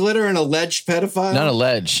Gary Glitter an alleged pedophile? Not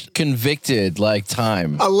alleged. Convicted, like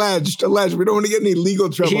time. Alleged. We don't want to get any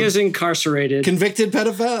legal trouble. He is incarcerated. Convicted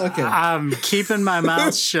pedophile? Okay. I'm keeping my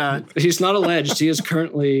mouth shut. He's not alleged. He is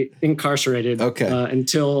currently incarcerated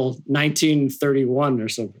until 1931 or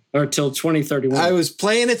something. Or till 2031. I was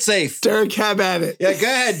playing it safe. Derek, have at it. Yeah, go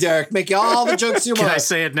ahead, Derek. Make all the jokes you want. Can I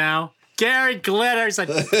say it now? Gary Glitter's a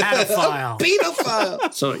pedophile.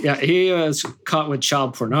 Pedophile. So, yeah, he was caught with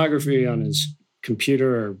child pornography on his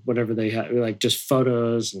computer or whatever they had, like just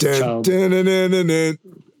photos. And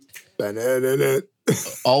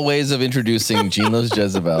All ways of introducing Gene Loves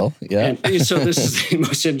Jezebel. Yeah. And so this is the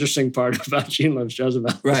most interesting part about Gene Loves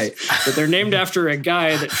Jezebel. Right. That they're named after a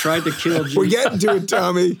guy that tried to kill Gene. We're getting to it,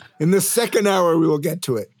 Tommy. In the second hour, we will get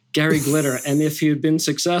to it. Gary Glitter. And if he had been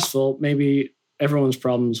successful, maybe everyone's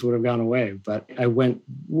problems would have gone away. But I went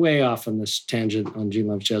way off on this tangent on Gene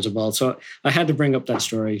Loves Jezebel. So I had to bring up that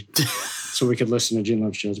story so we could listen to Gene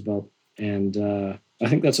Loves Jezebel. And I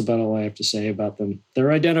think that's about all I have to say about them.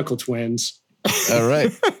 They're identical twins. All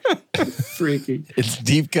right. Freaky. It's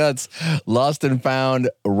Deep Cuts, Lost and Found,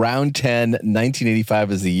 Round 10,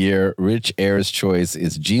 1985 is the year. Rich Ayer's choice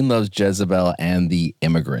is Gene Loves Jezebel and The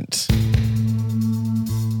Immigrant.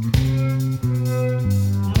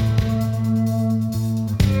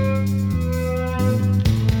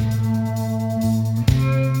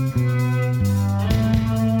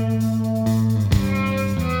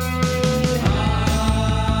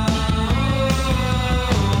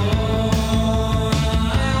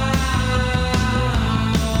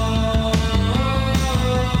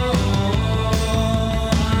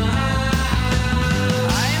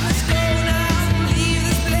 I must go now, leave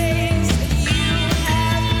this place.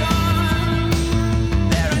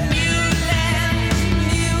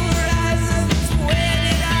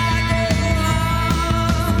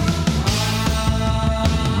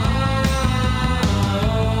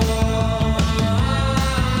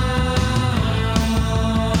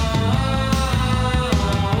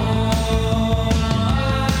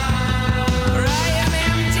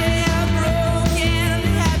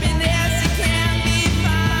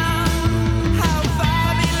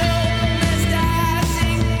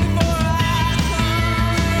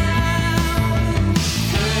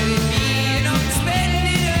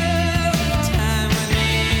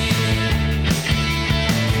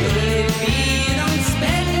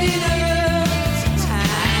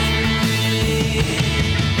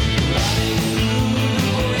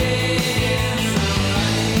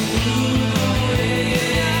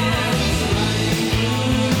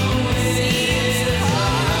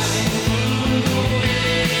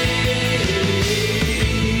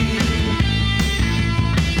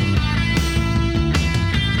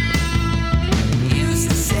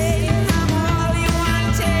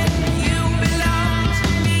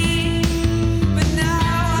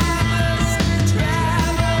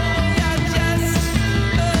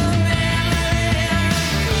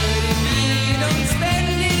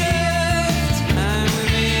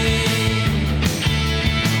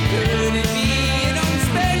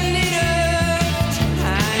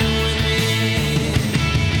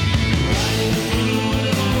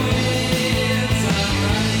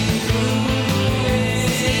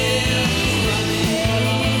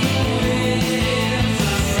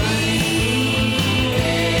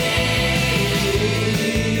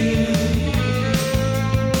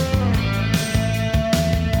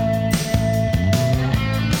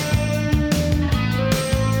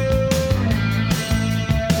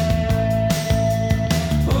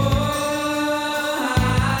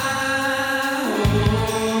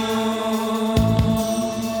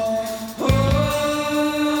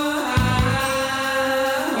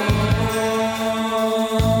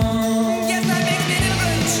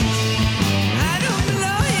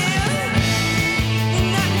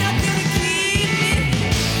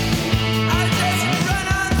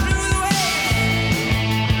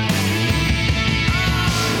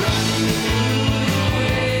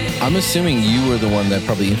 I'm assuming you were the one that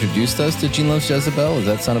probably introduced us to Gene Loves Jezebel. Does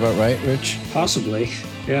that sound about right, Rich? Possibly.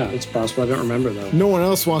 Yeah, it's possible. I don't remember, though. No one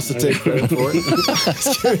else wants to take credit for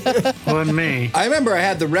it. Wasn't me. I remember I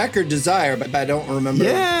had the record Desire, but I don't remember.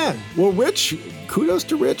 Yeah. Well, Rich, kudos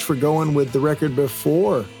to Rich for going with the record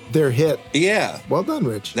before their hit. Yeah. Well done,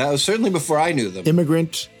 Rich. That was certainly before I knew them.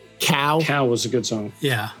 Immigrant, Cow. Cow was a good song.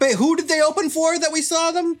 Yeah. Wait, who did they open for that we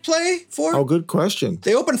saw them play for? Oh, good question.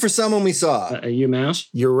 They opened for someone we saw. UMass?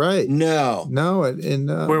 You're right. No. No, in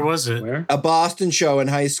Where was it? Where? A Boston show in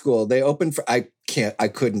high school. They opened for, I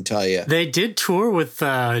couldn't tell you. They did tour with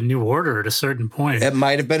New Order at a certain point. It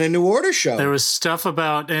might have been a New Order show. There was stuff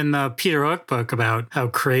about in the Peter Hook book about how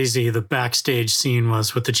crazy the backstage scene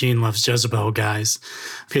was with the Gene Loves Jezebel guys.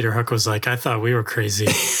 Peter Hook was like, I thought we were crazy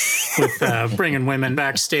with bringing women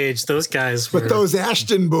backstage. Those guys were But those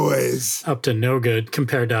Ashton boys. up to no good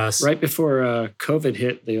compared to us. Right before COVID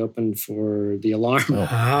hit, they opened for The Alarm.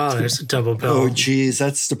 Oh, there's a double bill. Oh, geez,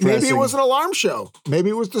 that's depressing. Maybe it was an alarm show. Maybe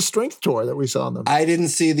it was the Strength Tour that we saw them. I didn't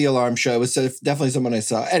see the Alarm show. It was definitely someone I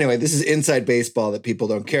saw. Anyway, this is inside baseball that people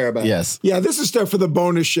don't care about. Yes. Yeah, this is stuff for the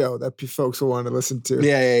bonus show that folks will want to listen to.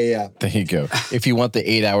 Yeah. There you go. If you want the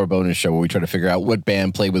 8-hour bonus show where we try to figure out what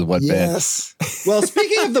band played with what band. Yes. Well,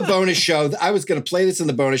 speaking of the bonus show, I was going to play this in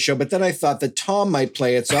the bonus show, but then I thought that Tom might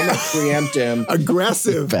play it, so I'm going to preempt him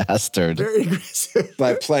Aggressive. Bastard. Very aggressive.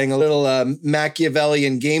 by playing a little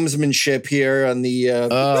Machiavellian gamesmanship here on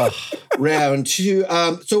the round two.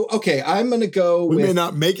 Okay, I'm going to go We with... may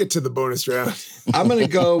not make it to the bonus round. I'm going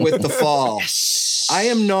to go with The Fall. I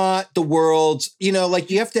am not the world's, you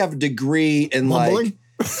have to have a degree in Mumbling?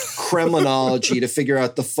 Kremlinology to figure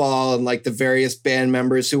out The Fall and the various band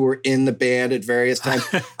members who were in the band at various times.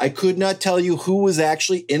 I could not tell you who was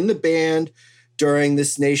actually in the band during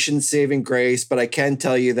this nation's saving grace, but I can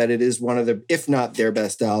tell you that it is one of the, if not their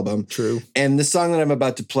best album. True. And the song that I'm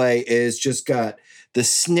about to play is just got the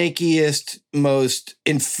snakiest, most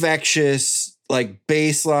infectious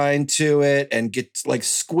bass line to it and gets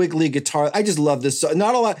squiggly guitar. I just love this song.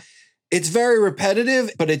 Not a lot. It's very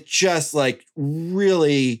repetitive, but it just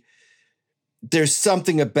really, there's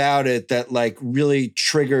something about it that really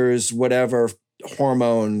triggers whatever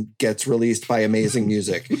hormone gets released by amazing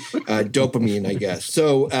music. Dopamine, I guess.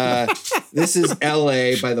 So this is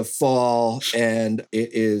LA by The Fall, and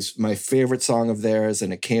it is my favorite song of theirs,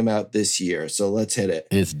 and it came out this year. So let's hit it.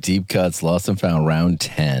 It's Deep Cuts, Lost and Found, round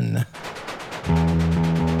 10.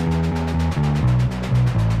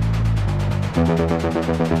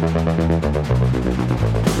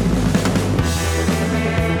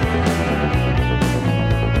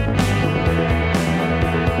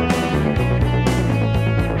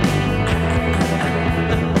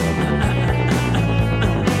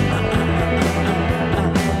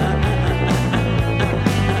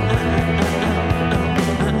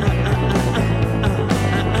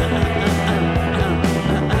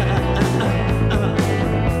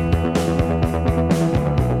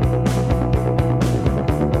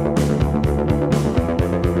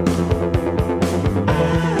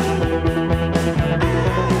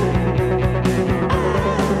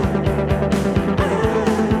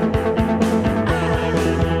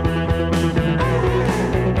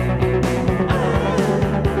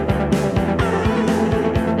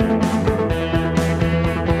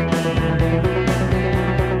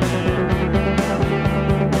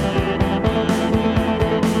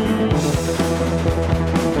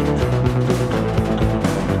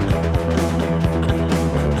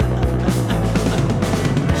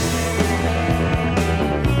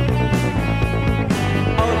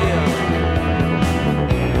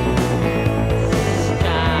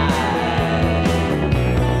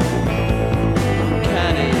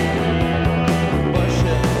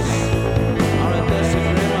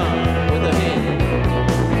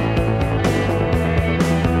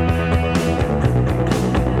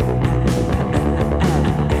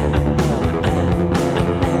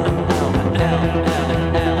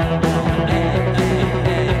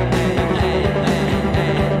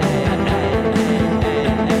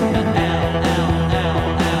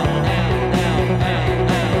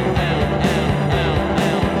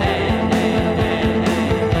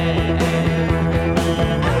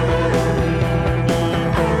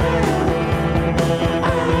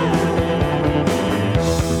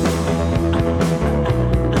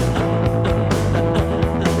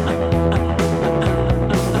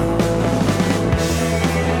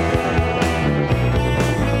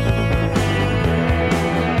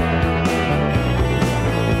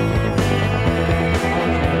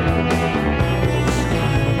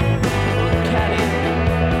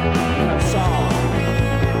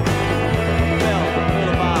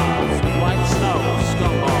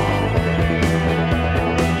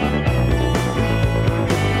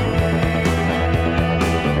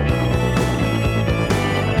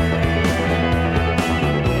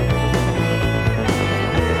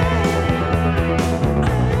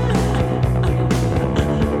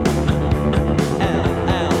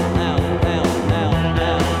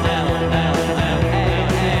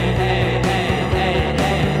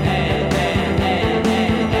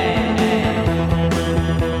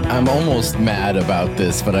 most mad about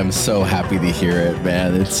this, but I'm so happy to hear it,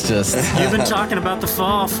 man. It's just... You've been talking about the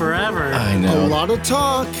fall forever. I know. A lot of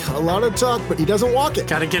talk, but he doesn't walk it.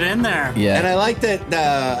 Got to get in there. Yeah. And I like that,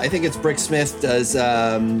 I think it's Brick Smith does...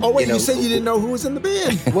 oh, wait, you said you didn't know who was in the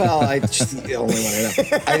band. Well, I just the only one I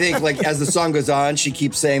know. I think, like, as the song goes on, she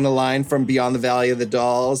keeps saying the line from Beyond the Valley of the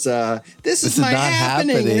Dolls, this is my not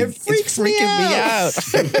happening. It freaks me out.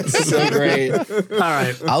 It's so great. All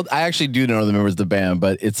right. I actually do know the members of the band,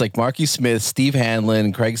 but it's like Marky Smith, Steve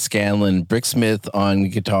Hanlon, Craig Scanlon, Brick Smith on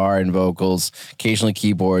guitar and vocals, occasionally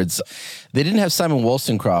keyboards. They didn't have Simon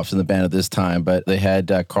Wollstonecroft in the band at this time, but they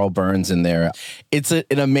had Carl Burns in there. It's an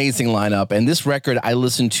amazing lineup. And this record I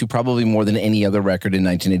listened to probably more than any other record in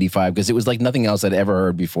 1985 because it was like nothing else I'd ever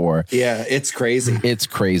heard before. Yeah, it's crazy. It's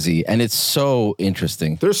crazy. And it's so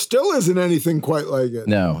interesting. There still isn't anything quite like it.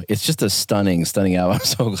 No, it's just a stunning album. I'm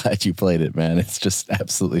so glad you played it, man. It's just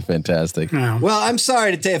absolutely fantastic. No. Well, I'm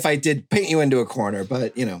sorry to say if I did paint you into a corner,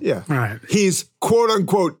 but, you know. Yeah. Right. He's quote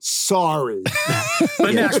unquote sorry.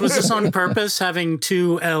 But Nash, was this on purpose, having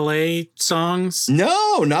two LA songs?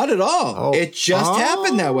 No, not at all. Oh. It just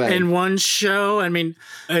happened that way. In one show? I mean,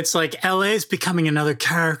 it's like LA is becoming another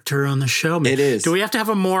character on the show. I mean, It is. Do we have to have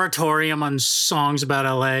a moratorium on songs about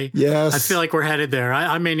LA? Yes. I feel like we're headed there.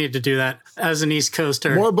 I may need to do that as an East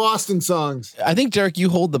Coaster. More Boston songs. I think, Derek, you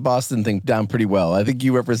hold the Boston thing down pretty well. I think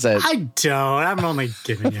you represent... I don't. I'm only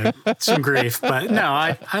giving you some grief. But no,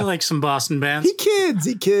 I like some Boston bands. He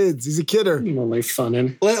kids. He's a kidder. I'm only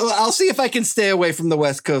funning. I'll see if I can stay away from the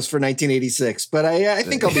West Coast for 1986, but I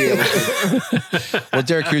think I'll be able to. Well,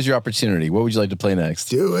 Derek, here's your opportunity. What would you like to play next?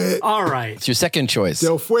 Do it. All right. It's your second choice.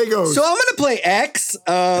 Del Fuegos. So I'm going to play X.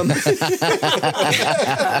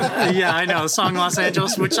 Yeah, I know. The song Los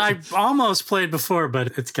Angeles, which I almost played before,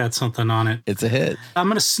 but it's got something on it. It's a hit. I'm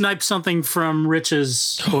going to snipe something from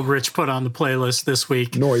Rich's, what Rich put on the playlist this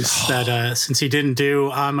week. Noise. That since he didn't do,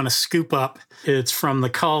 I'm going to scoop up. It's from The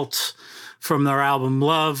Cult, from their album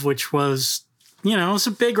Love, which was, you know, it's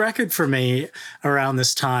a big record for me around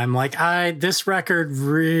this time. Like this record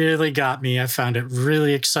really got me. I found it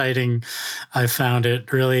really exciting. I found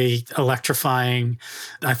it really electrifying.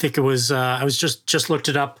 I think it was, I was just looked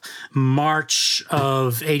it up, March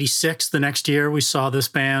of 86. The next year we saw this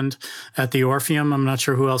band at the Orpheum. I'm not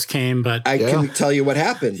sure who else came, but I can tell you what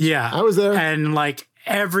happened. yeah, I was there. And like,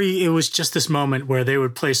 it was just this moment where they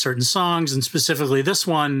would play certain songs, and specifically this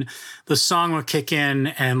one, the song would kick in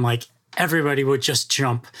and like everybody would just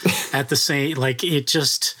jump at the same, like it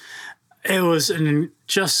was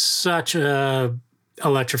just such a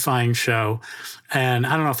electrifying show. And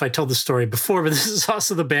I don't know if I told the story before, but this is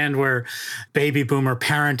also the band where baby boomer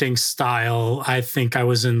parenting style. I think I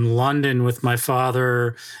was in London with my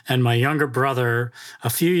father and my younger brother a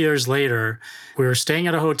few years later. We were staying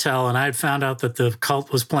at a hotel and I had found out that the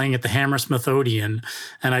Cult was playing at the Hammersmith Odeon.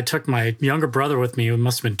 And I took my younger brother with me, who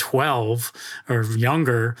must have been 12 or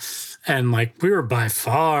younger. And like, we were by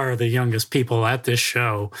far the youngest people at this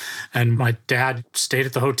show. And my dad stayed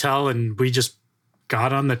at the hotel and we just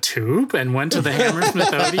got on the tube and went to the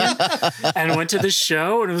Hammersmith Odeon and went to the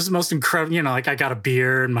show. And it was the most incredible, you know, like I got a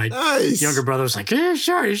beer and my younger brother was like, yeah,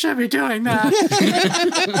 sure, you should be doing that.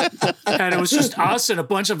 And it was just us and a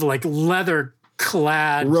bunch of like leather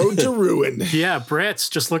clad Road to Ruin. Yeah, Brits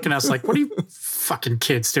just looking at us like, what are you fucking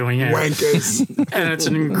kids doing here? Wankers. And it's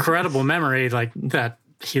an incredible memory like that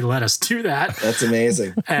he let us do that. That's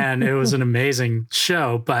amazing. And it was an amazing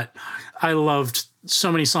show, but I loved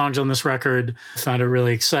so many songs on this record. I found it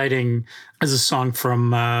really exciting. There's a song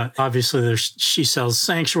from, obviously there's She Sells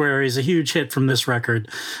Sanctuary is a huge hit from this record,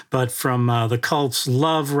 but from the Cult's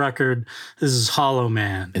Love record, this is Hollow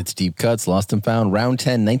Man. It's Deep Cuts, Lost and Found. Round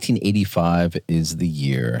 10, 1985 is the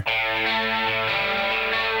year.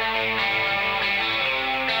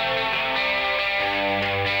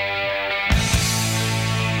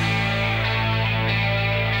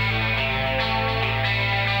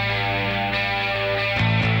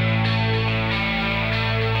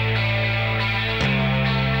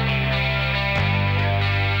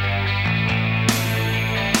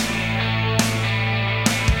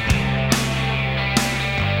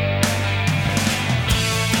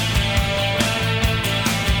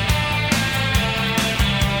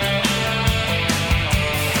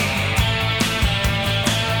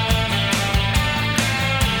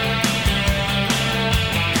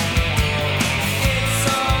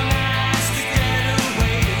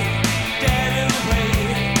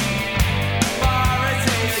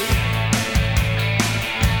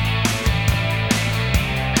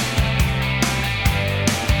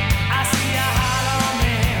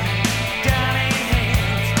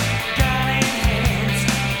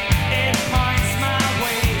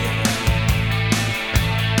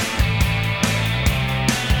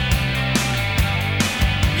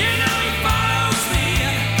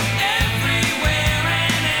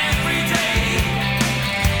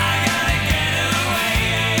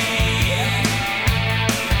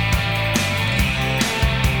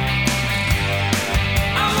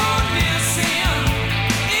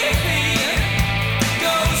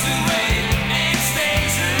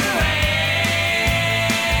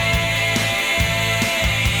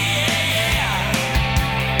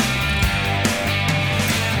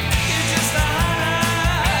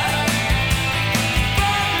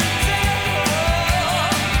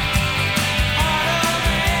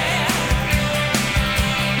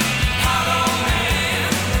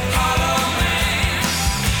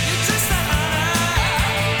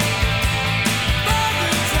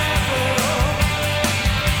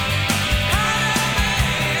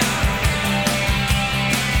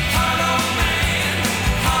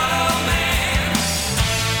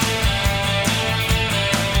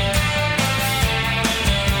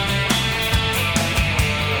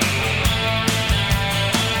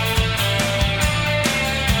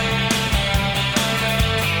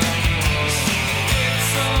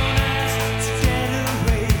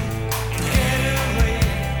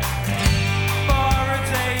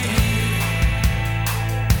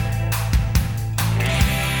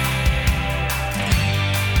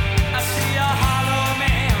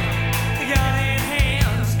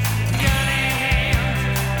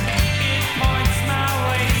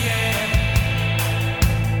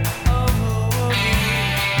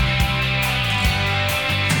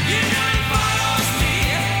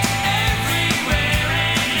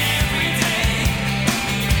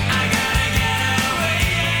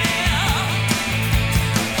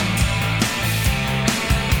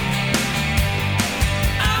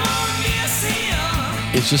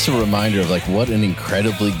 It's just a reminder of like what an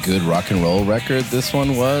incredibly good rock and roll record this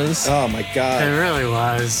one was. Oh my God. It really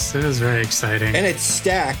was. It was very exciting. And it's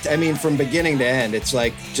stacked. I mean, from beginning to end, it's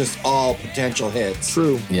like just all potential hits.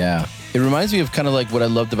 True. Yeah. It reminds me of kind of like what I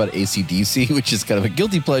loved about AC/DC, which is kind of a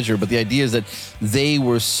guilty pleasure, but the idea is that they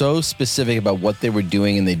were so specific about what they were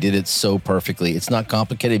doing and they did it so perfectly. It's not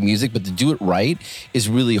complicated music, but to do it right is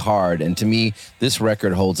really hard. And to me, this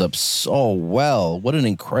record holds up so well. What an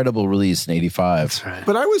incredible release in 85. That's right.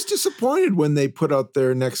 But I was disappointed when they put out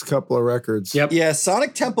their next couple of records. Yep. Yeah,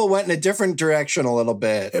 Sonic Temple went in a different direction a little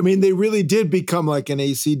bit. I mean, they really did become like an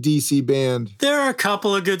AC/DC band. There are a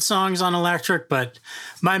couple of good songs on Electric, but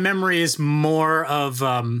my memory is more of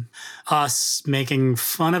us making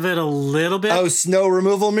fun of it a little bit. Oh, Snow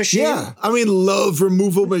Removal Machine? Yeah. I mean, Love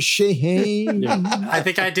Removal Machine. I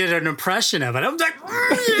think I did an impression of it. I'm like,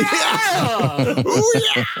 Oh,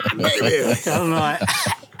 yeah, baby. I don't know.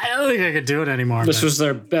 I don't think I could do it anymore. This but- was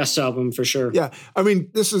their best album for sure. Yeah. I mean,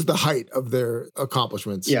 this is the height of their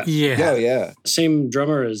accomplishments. Yeah. Yeah. Oh, yeah. Same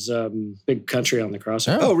drummer as Big Country on the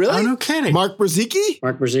crossover. Oh, really? Oh, no kidding. Mark Brzezicki?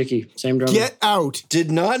 Mark Brzezicki, same drummer. Get out. Did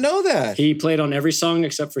not know that. He played on every song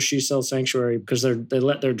except for She Sells Sanctuary because they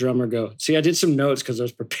let their drummer go. See, I did some notes because I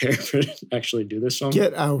was prepared to actually do this song.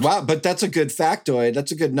 Get out. Wow, but that's a good factoid.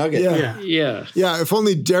 That's a good nugget. Yeah. Yeah. Yeah. Yeah, if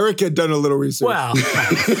only Derek had done a little research. Well,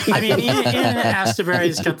 I mean, Ian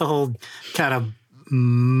Astbury's got the whole kind of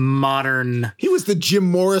modern, He was the Jim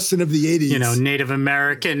Morrison of the 80s. Native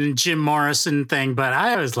American Jim Morrison thing, but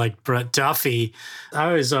I always liked Brett Duffy.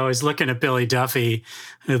 I was always looking at Billy Duffy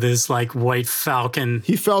with his like white falcon.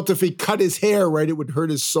 He felt if he cut his hair right, it would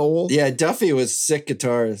hurt his soul. Yeah, Duffy was sick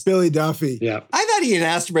guitarist. Billy Duffy. Yeah. I thought Ian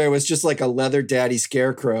Astbury was just like a leather daddy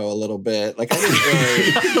scarecrow a little bit. Like I didn't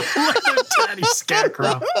really. Daddy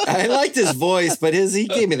Scarecrow. I liked his voice, but he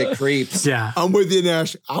gave me the creeps. Yeah. I'm with you,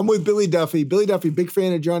 Nash. I'm with Billy Duffy. Billy Duffy, big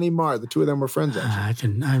fan of Johnny Marr. The two of them were friends,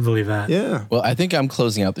 actually. I believe that. Yeah. Well, I think I'm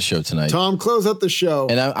closing out the show tonight. Tom, close out the show.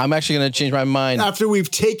 And I'm actually going to change my mind. After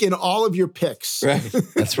we've taken all of your picks. Right.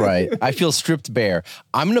 That's right. I feel stripped bare.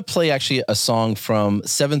 I'm going to play actually a song from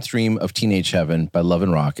Seventh Dream of Teenage Heaven by Love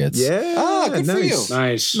and Rockets. Yeah. Oh, good for you.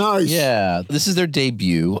 Nice. Nice. Yeah, this is their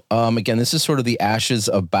debut. Again, this is sort of the ashes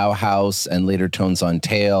of Bauhaus and later Tones on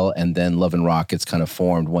Tail, and then Love and Rockets kind of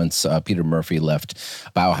formed once Peter Murphy left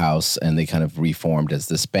Bauhaus and they kind of reformed as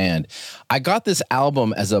this band. I got this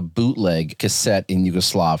album as a bootleg cassette in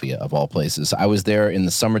Yugoslavia, of all places. I was there in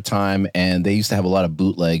the summertime, and they used to have a lot of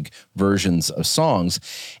bootleg versions of songs.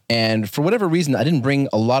 And for whatever reason, I didn't bring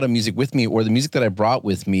a lot of music with me, or the music that I brought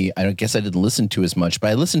with me, I guess I didn't listen to as much, but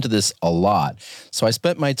I listened to this a lot. So I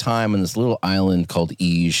spent my time on this little island called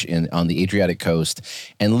Ige on the Adriatic coast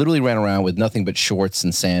and literally ran around with nothing but shorts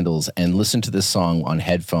and sandals and listened to this song on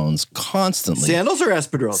headphones constantly. Sandals or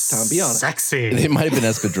espadrilles, Tom? Be honest. Sexy. It might have been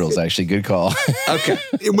espadrilles, actually. Good call. Okay.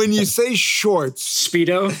 When you say shorts,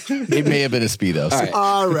 Speedo. It may have been a Speedo. All right.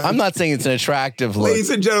 all right. I'm not saying it's an attractive look. Ladies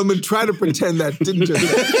and gentlemen, try to pretend that didn't just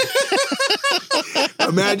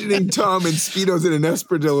Imagining Tom in Speedos and an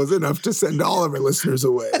espadrille is enough to send all of our listeners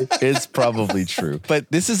away. It's probably true.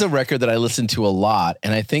 But this is a record that I listen to a lot,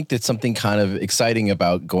 and I think there's something kind of exciting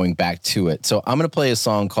about going back to it. So I'm going to play a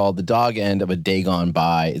song called The Dog End of a Day Gone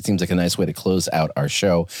By. It seems like a nice way to close out our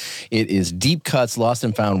show. It is Deep Cuts, Lost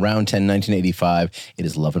and Found, Round 10, 1985. It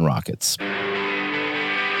is Love and Rockets.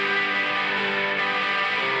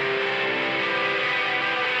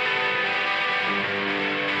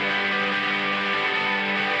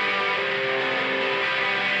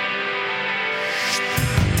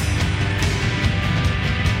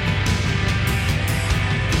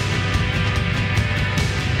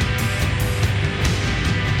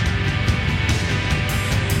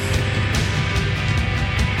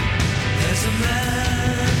 There's a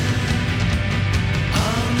man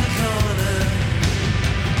on the corner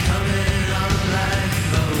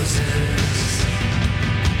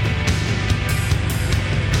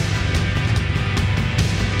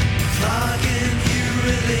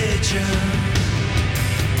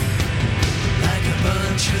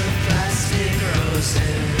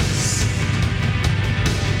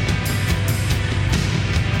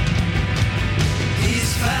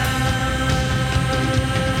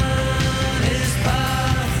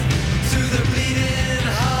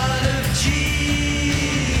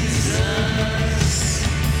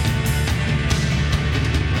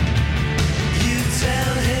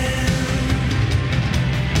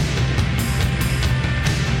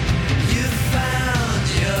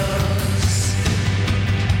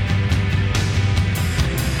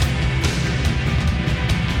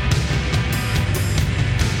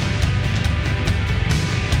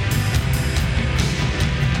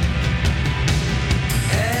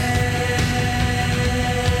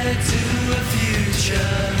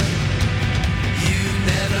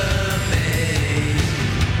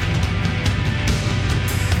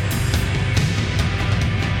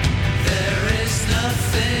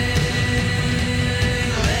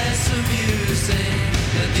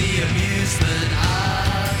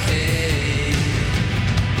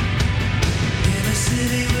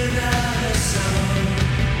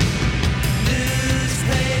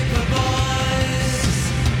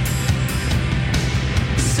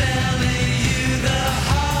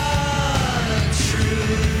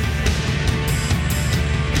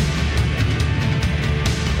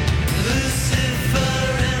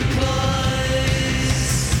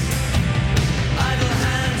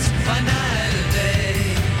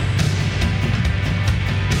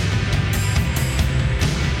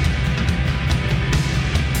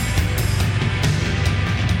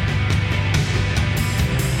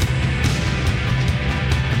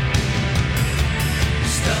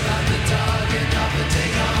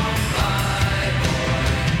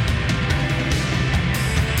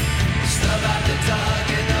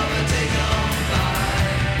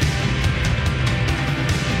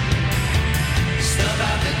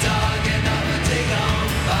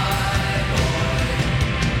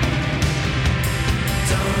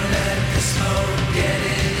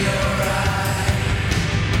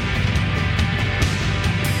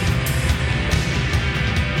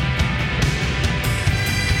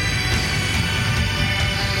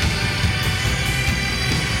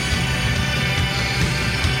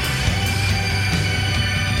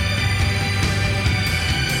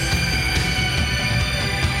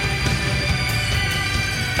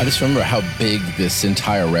I just remember how big this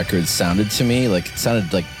entire record sounded to me. Like, it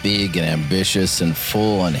sounded like big and ambitious and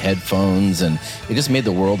full on headphones, and it just made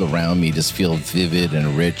the world around me just feel vivid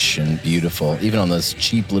and rich and beautiful, even on this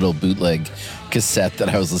cheap little bootleg cassette that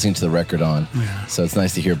I was listening to the record on. Yeah. So it's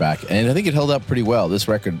nice to hear back. And I think it held up pretty well. This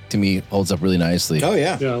record, to me, holds up really nicely. Oh,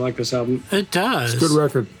 yeah. Yeah, I like this album. It does. It's a good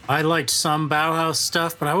record. I liked some Bauhaus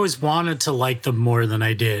stuff, but I always wanted to like them more than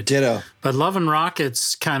I did. Ditto. But Love and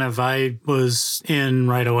Rockets I was in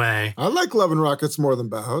right away. I like Love and Rockets more than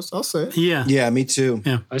Bauhaus. I'll say it. Yeah. Yeah, me too.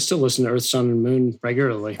 Yeah. I still listen to Earth, Sun, and Moon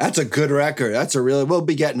regularly. That's a good record. We'll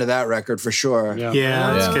be getting to that record for sure.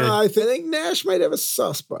 Yeah, that's good. I think Nash might have a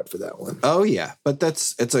soft spot for that one. Oh, yeah. But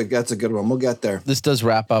that's a good one. We'll get there. This does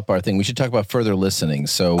wrap up our thing. We should talk about further listening.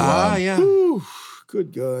 So, yeah. Whew,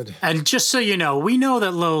 good God. And just so you know, we know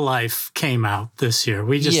that Low Life came out this year.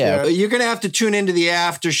 We just You're going to have to tune into the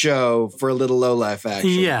after show for a little Low Life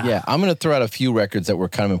action. Yeah, I'm going to throw out a few records that were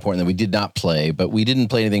kind of important that we did not play, but we didn't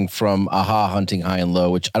play anything from Aha, Hunting High and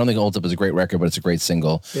Low, which I don't think holds up as a great record, but it's a great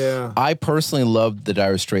single. Yeah. I personally loved the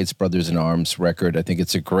Dire Straits Brothers in Arms record. I think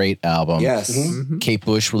it's a great album. Yes. Mm-hmm. Kate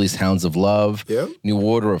Bush released Hounds of Love. Yep. New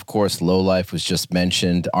Order, of course, Low Life was just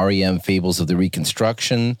mentioned. REM, Fables of the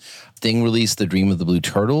Reconstruction. Sting released The Dream of the Blue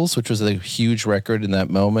Turtles, which was a huge record in that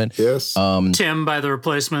moment. Yes. Tim by the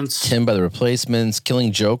Replacements.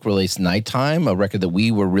 Killing Joke released Nighttime, a record that we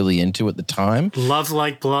were really into at the time. Love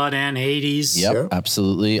Like Blood and Hades. Yep.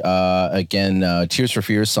 Absolutely. Again, Tears for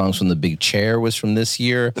Fears, Songs from the Big Chair was from this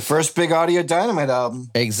year. The first big Audio Dynamite album.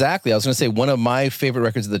 Exactly. I was going to say one of my favorite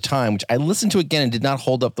records at the time, which I listened to again and did not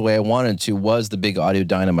hold up the way I wanted to, was the big Audio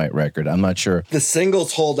Dynamite record. I'm not sure. The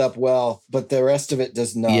singles hold up well, but the rest of it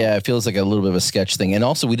does not. Yeah, it feels like a little bit of a sketch thing. And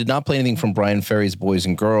also, we did not play anything from Brian Ferry's Boys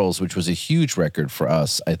and Girls, which was a huge record for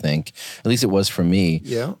us, I think. At least it was for me.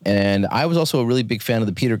 Yeah. And I was also a really big fan of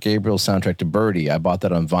the Peter Gabriel soundtrack to Birdie. I bought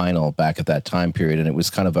that on vinyl back at that time period, and it was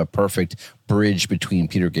kind of a perfect bridge between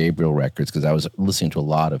Peter Gabriel records because I was listening to a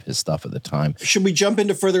lot of his stuff at the time. Should we jump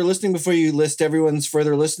into further listening before you list everyone's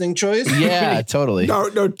further listening choice? Yeah, totally.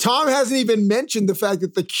 No, Tom hasn't even mentioned the fact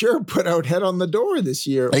that The Cure put out Head on the Door this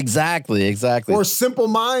year. Exactly. Or Simple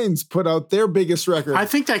Minds put out their biggest record. I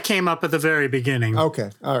think that came up at the very beginning. Okay.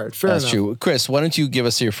 All right. Fair enough. That's true. Chris, why don't you give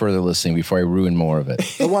us your further listening before I ruin more of it?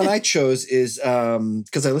 The one I chose is,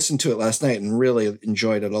 because I listened to it last night and really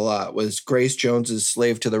enjoyed it a lot, was Grace Jones's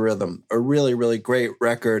Slave to the Rhythm. A really, really great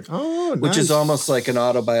record, which is almost like an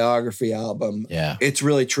autobiography album. Yeah. It's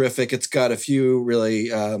really terrific. It's got a few really,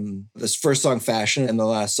 this first song, Fashion, and the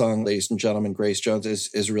last song, Ladies and Gentlemen, Grace Jones,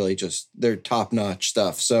 is really just, they're top-notch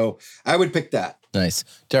stuff. So I would pick that. Nice.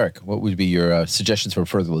 Derek, what would be your suggestions for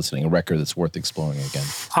further listening, a record that's worth exploring again?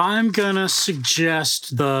 I'm going to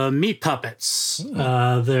suggest the Meat Puppets,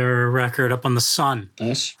 their record Up on the Sun.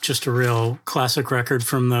 Nice. Just a real classic record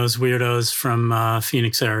from those weirdos from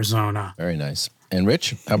Phoenix, Arizona. Very nice. And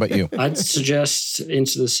Rich, how about you? I'd suggest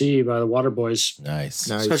Into the Sea by the Waterboys. Nice.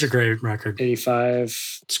 Such a great record.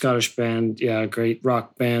 85, Scottish band. Yeah, great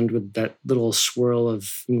rock band with that little swirl of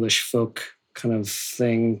English folk kind of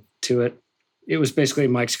thing to it. It was basically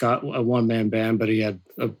Mike Scott, a one-man band, but he had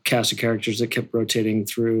a cast of characters that kept rotating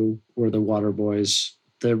through, were the Waterboys.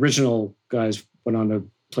 The original guys went on to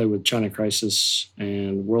play with China Crisis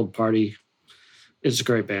and World Party. It's a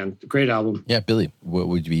great band, great album. Yeah, Billy, what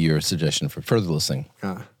would be your suggestion for further listening?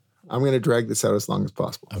 I'm going to drag this out as long as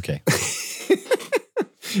possible. Okay.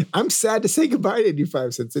 I'm sad to say goodbye to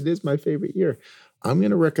 85 since it is my favorite year. I'm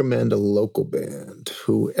going to recommend a local band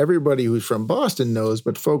who everybody who's from Boston knows,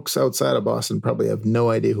 but folks outside of Boston probably have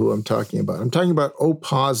no idea who I'm talking about. I'm talking about O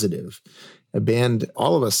Positive, a band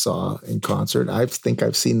all of us saw in concert. I think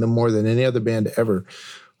I've seen them more than any other band ever.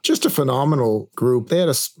 Just a phenomenal group. They had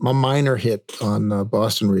a minor hit on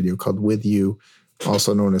Boston radio called With You,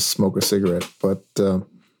 also known as Smoke a Cigarette, but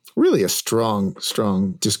really a strong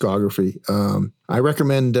discography. I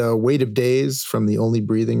recommend Weight of Days from the Only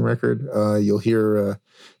Breathing record. You'll hear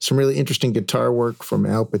some really interesting guitar work from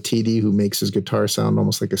Al Patiti, who makes his guitar sound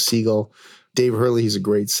almost like a seagull. Dave Hurley, he's a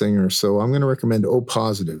great singer. So I'm going to recommend O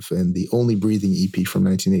Positive and the Only Breathing EP from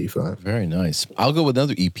 1985. Very nice. I'll go with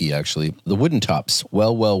another EP, actually. The Wooden Tops,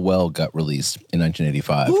 Well, Well, Well got released in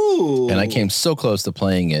 1985. Ooh. And I came so close to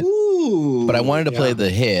playing it. Ooh. But I wanted to play the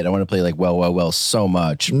hit. I wanted to play like Well, Well, Well so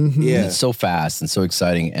much. Mm-hmm. Yeah. And it's so fast and so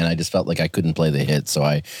exciting. And I just felt like I couldn't play the hit. So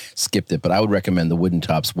I skipped it. But I would recommend the Wooden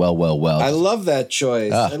Tops, Well, Well, Well. I love that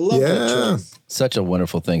choice. I love that choice. Such a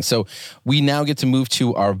wonderful thing. So we now get to move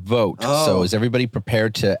to our vote. Oh. So is everybody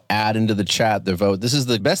prepared to add into the chat their vote? This is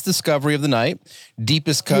the best discovery of the night.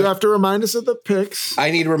 Deepest cut. You have to remind us of the picks.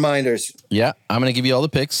 I need reminders. Yeah, I'm going to give you all the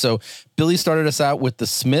picks. So Billy started us out with the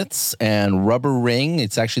Smiths and Rubber Ring.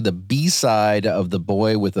 It's actually the B-side of The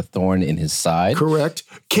Boy with a Thorn in His Side. Correct.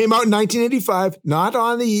 Came out in 1985, not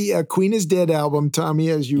on the Queen is Dead album, Tommy,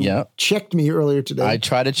 as you checked me earlier today. I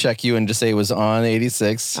tried to check you and just say it was on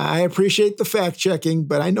 86. I appreciate the fact checking,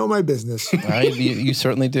 but I know my business. You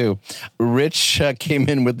certainly do. Rich came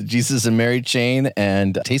in with the Jesus and Mary Chain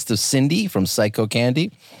and Taste of Cindy from Psycho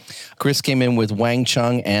Candy. Chris came in with Wang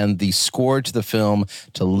Chung and the score to the film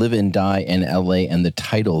To Live and Die in L.A. and the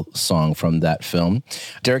title song from that film.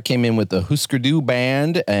 Derek came in with the Husker Du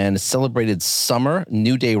Band and Celebrated Summer,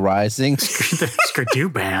 New Day Rising. The Husker Du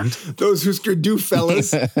Band. Those Husker Du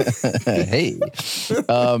fellas. Hey.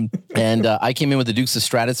 And I came in with the Dukes of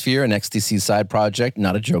Stratosphere, an XTC side project,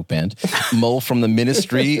 not a joke band. Mole from the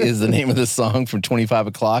Ministry is the name of the song from 25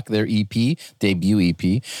 O'Clock, their EP, debut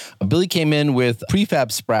EP. Billy came in with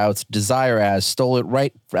Prefab Sprouts, Desire As, Stole It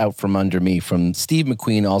Right Out From Under Me from Steve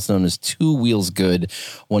McQueen, also known as Two Wheels Good,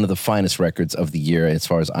 one of the finest records of the year as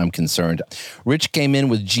far as I'm concerned. Rich came in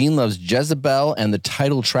with Gene Loves Jezebel and the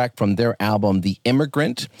title track from their album, The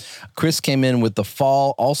Immigrant. Chris came in with The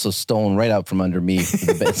Fall, also stolen right out from under me.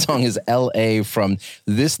 The song is L.A. from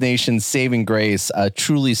This Nation's Saving Grace, a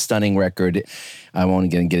truly stunning record. I won't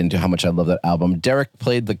get into how much I love that album. Derek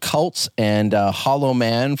played The Cult and Hollow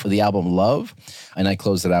Man for the album Love. And I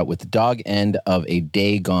closed it out with The Dog End of a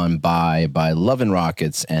Day Gone By Love and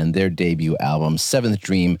Rockets and their debut album, Seventh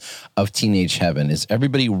Dream of Teenage Heaven. Is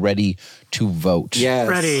everybody ready to vote? Yes.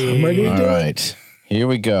 Ready. I'm ready to do All it. right. Here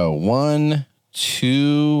we go. 1,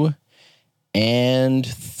 2, and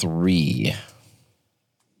 3.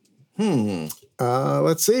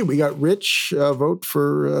 Let's see. We got Rich vote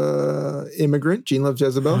for Immigrant, Gene Loves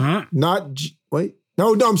Jezebel. Wait.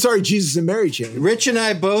 No, I'm sorry. Jesus and Mary Chain. Rich and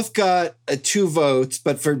I both got 2 votes,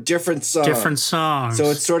 but for different songs. Different songs. So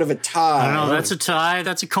it's sort of a tie. I don't know. That's a tie.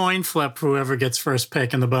 That's a coin flip. Whoever gets first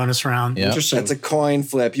pick in the bonus round. Yeah. Interesting. That's a coin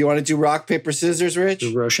flip. You want to do rock, paper, scissors, Rich?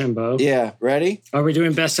 Do Rochambeau. Yeah. Ready? Are we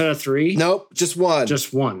doing best out of 3? Nope. Just one.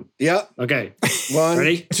 Just one. Yep. Okay. 1,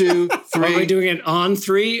 Ready? 2, 3. Are we doing it on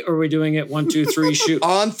 3 or are we doing it 1, 2, 3, shoot?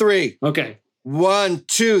 On 3. Okay. 1,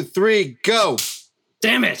 2, 3, go.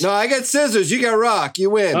 Damn it. No, I got scissors. You got rock. You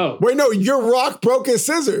win. Oh, Wait, no, your rock broke his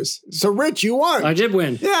scissors. So, Rich, you won. I did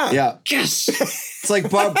win. Yeah. Yeah. Yes. It's like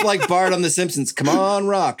Bart on The Simpsons. Come on,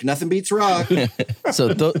 rock. Nothing beats rock. So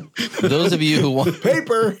those of you who want...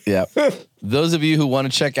 Paper. Yeah. Those of you who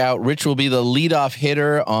want to check out, Rich will be the leadoff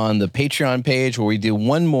hitter on the Patreon page where we do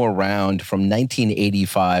one more round from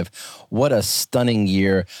 1985. What a stunning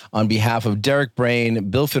year. On behalf of Derek Brain,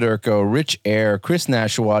 Bill Federico, Rich Eyre, Chris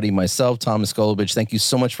Nashawati, myself, Thomas Golubic, thank you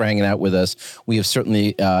so much for hanging out with us. We have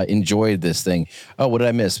certainly enjoyed this thing. Oh, what did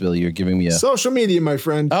I miss, Billy? You're giving me a... Social media, my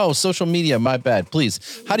friend. Oh, social media. My bad.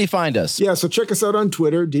 Please. How do you find us? Yeah, so check us out on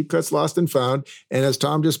Twitter, Deep Cuts Lost and Found. And as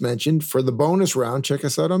Tom just mentioned, for the bonus round, check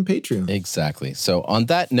us out on Patreon. Exactly. So on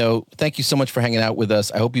that note, thank you so much for hanging out with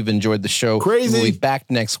us. I hope you've enjoyed the show. Crazy. We'll be back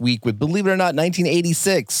next week with, believe it or not,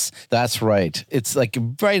 1986. That's right. It's like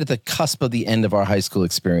right at the cusp of the end of our high school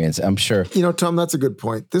experience, I'm sure. You know, Tom, that's a good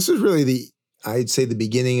point. This is really I'd say the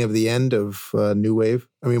beginning of the end of New Wave.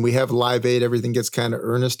 I mean, we have Live Aid. Everything gets kind of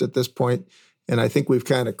earnest at this point. And I think we've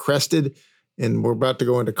kind of crested. And we're about to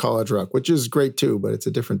go into college rock, which is great too, but it's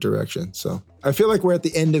a different direction. So I feel like we're at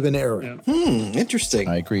the end of an era. Yeah. Interesting.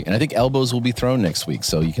 I agree. And I think elbows will be thrown next week,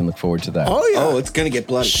 so you can look forward to that. Oh, yeah. Oh, it's going to get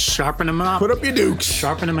bloody. Sharpen them up. Put up your dukes.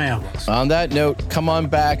 Sharpen them elbows. On that note, come on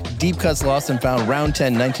back. Deep Cuts Lost and Found, Round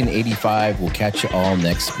 10, 1985. We'll catch you all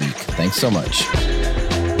next week. Thanks so much.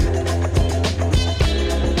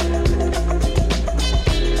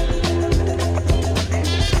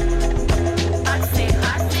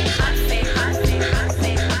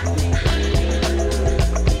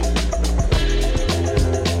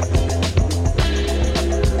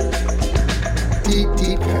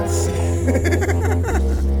 Deep cuts.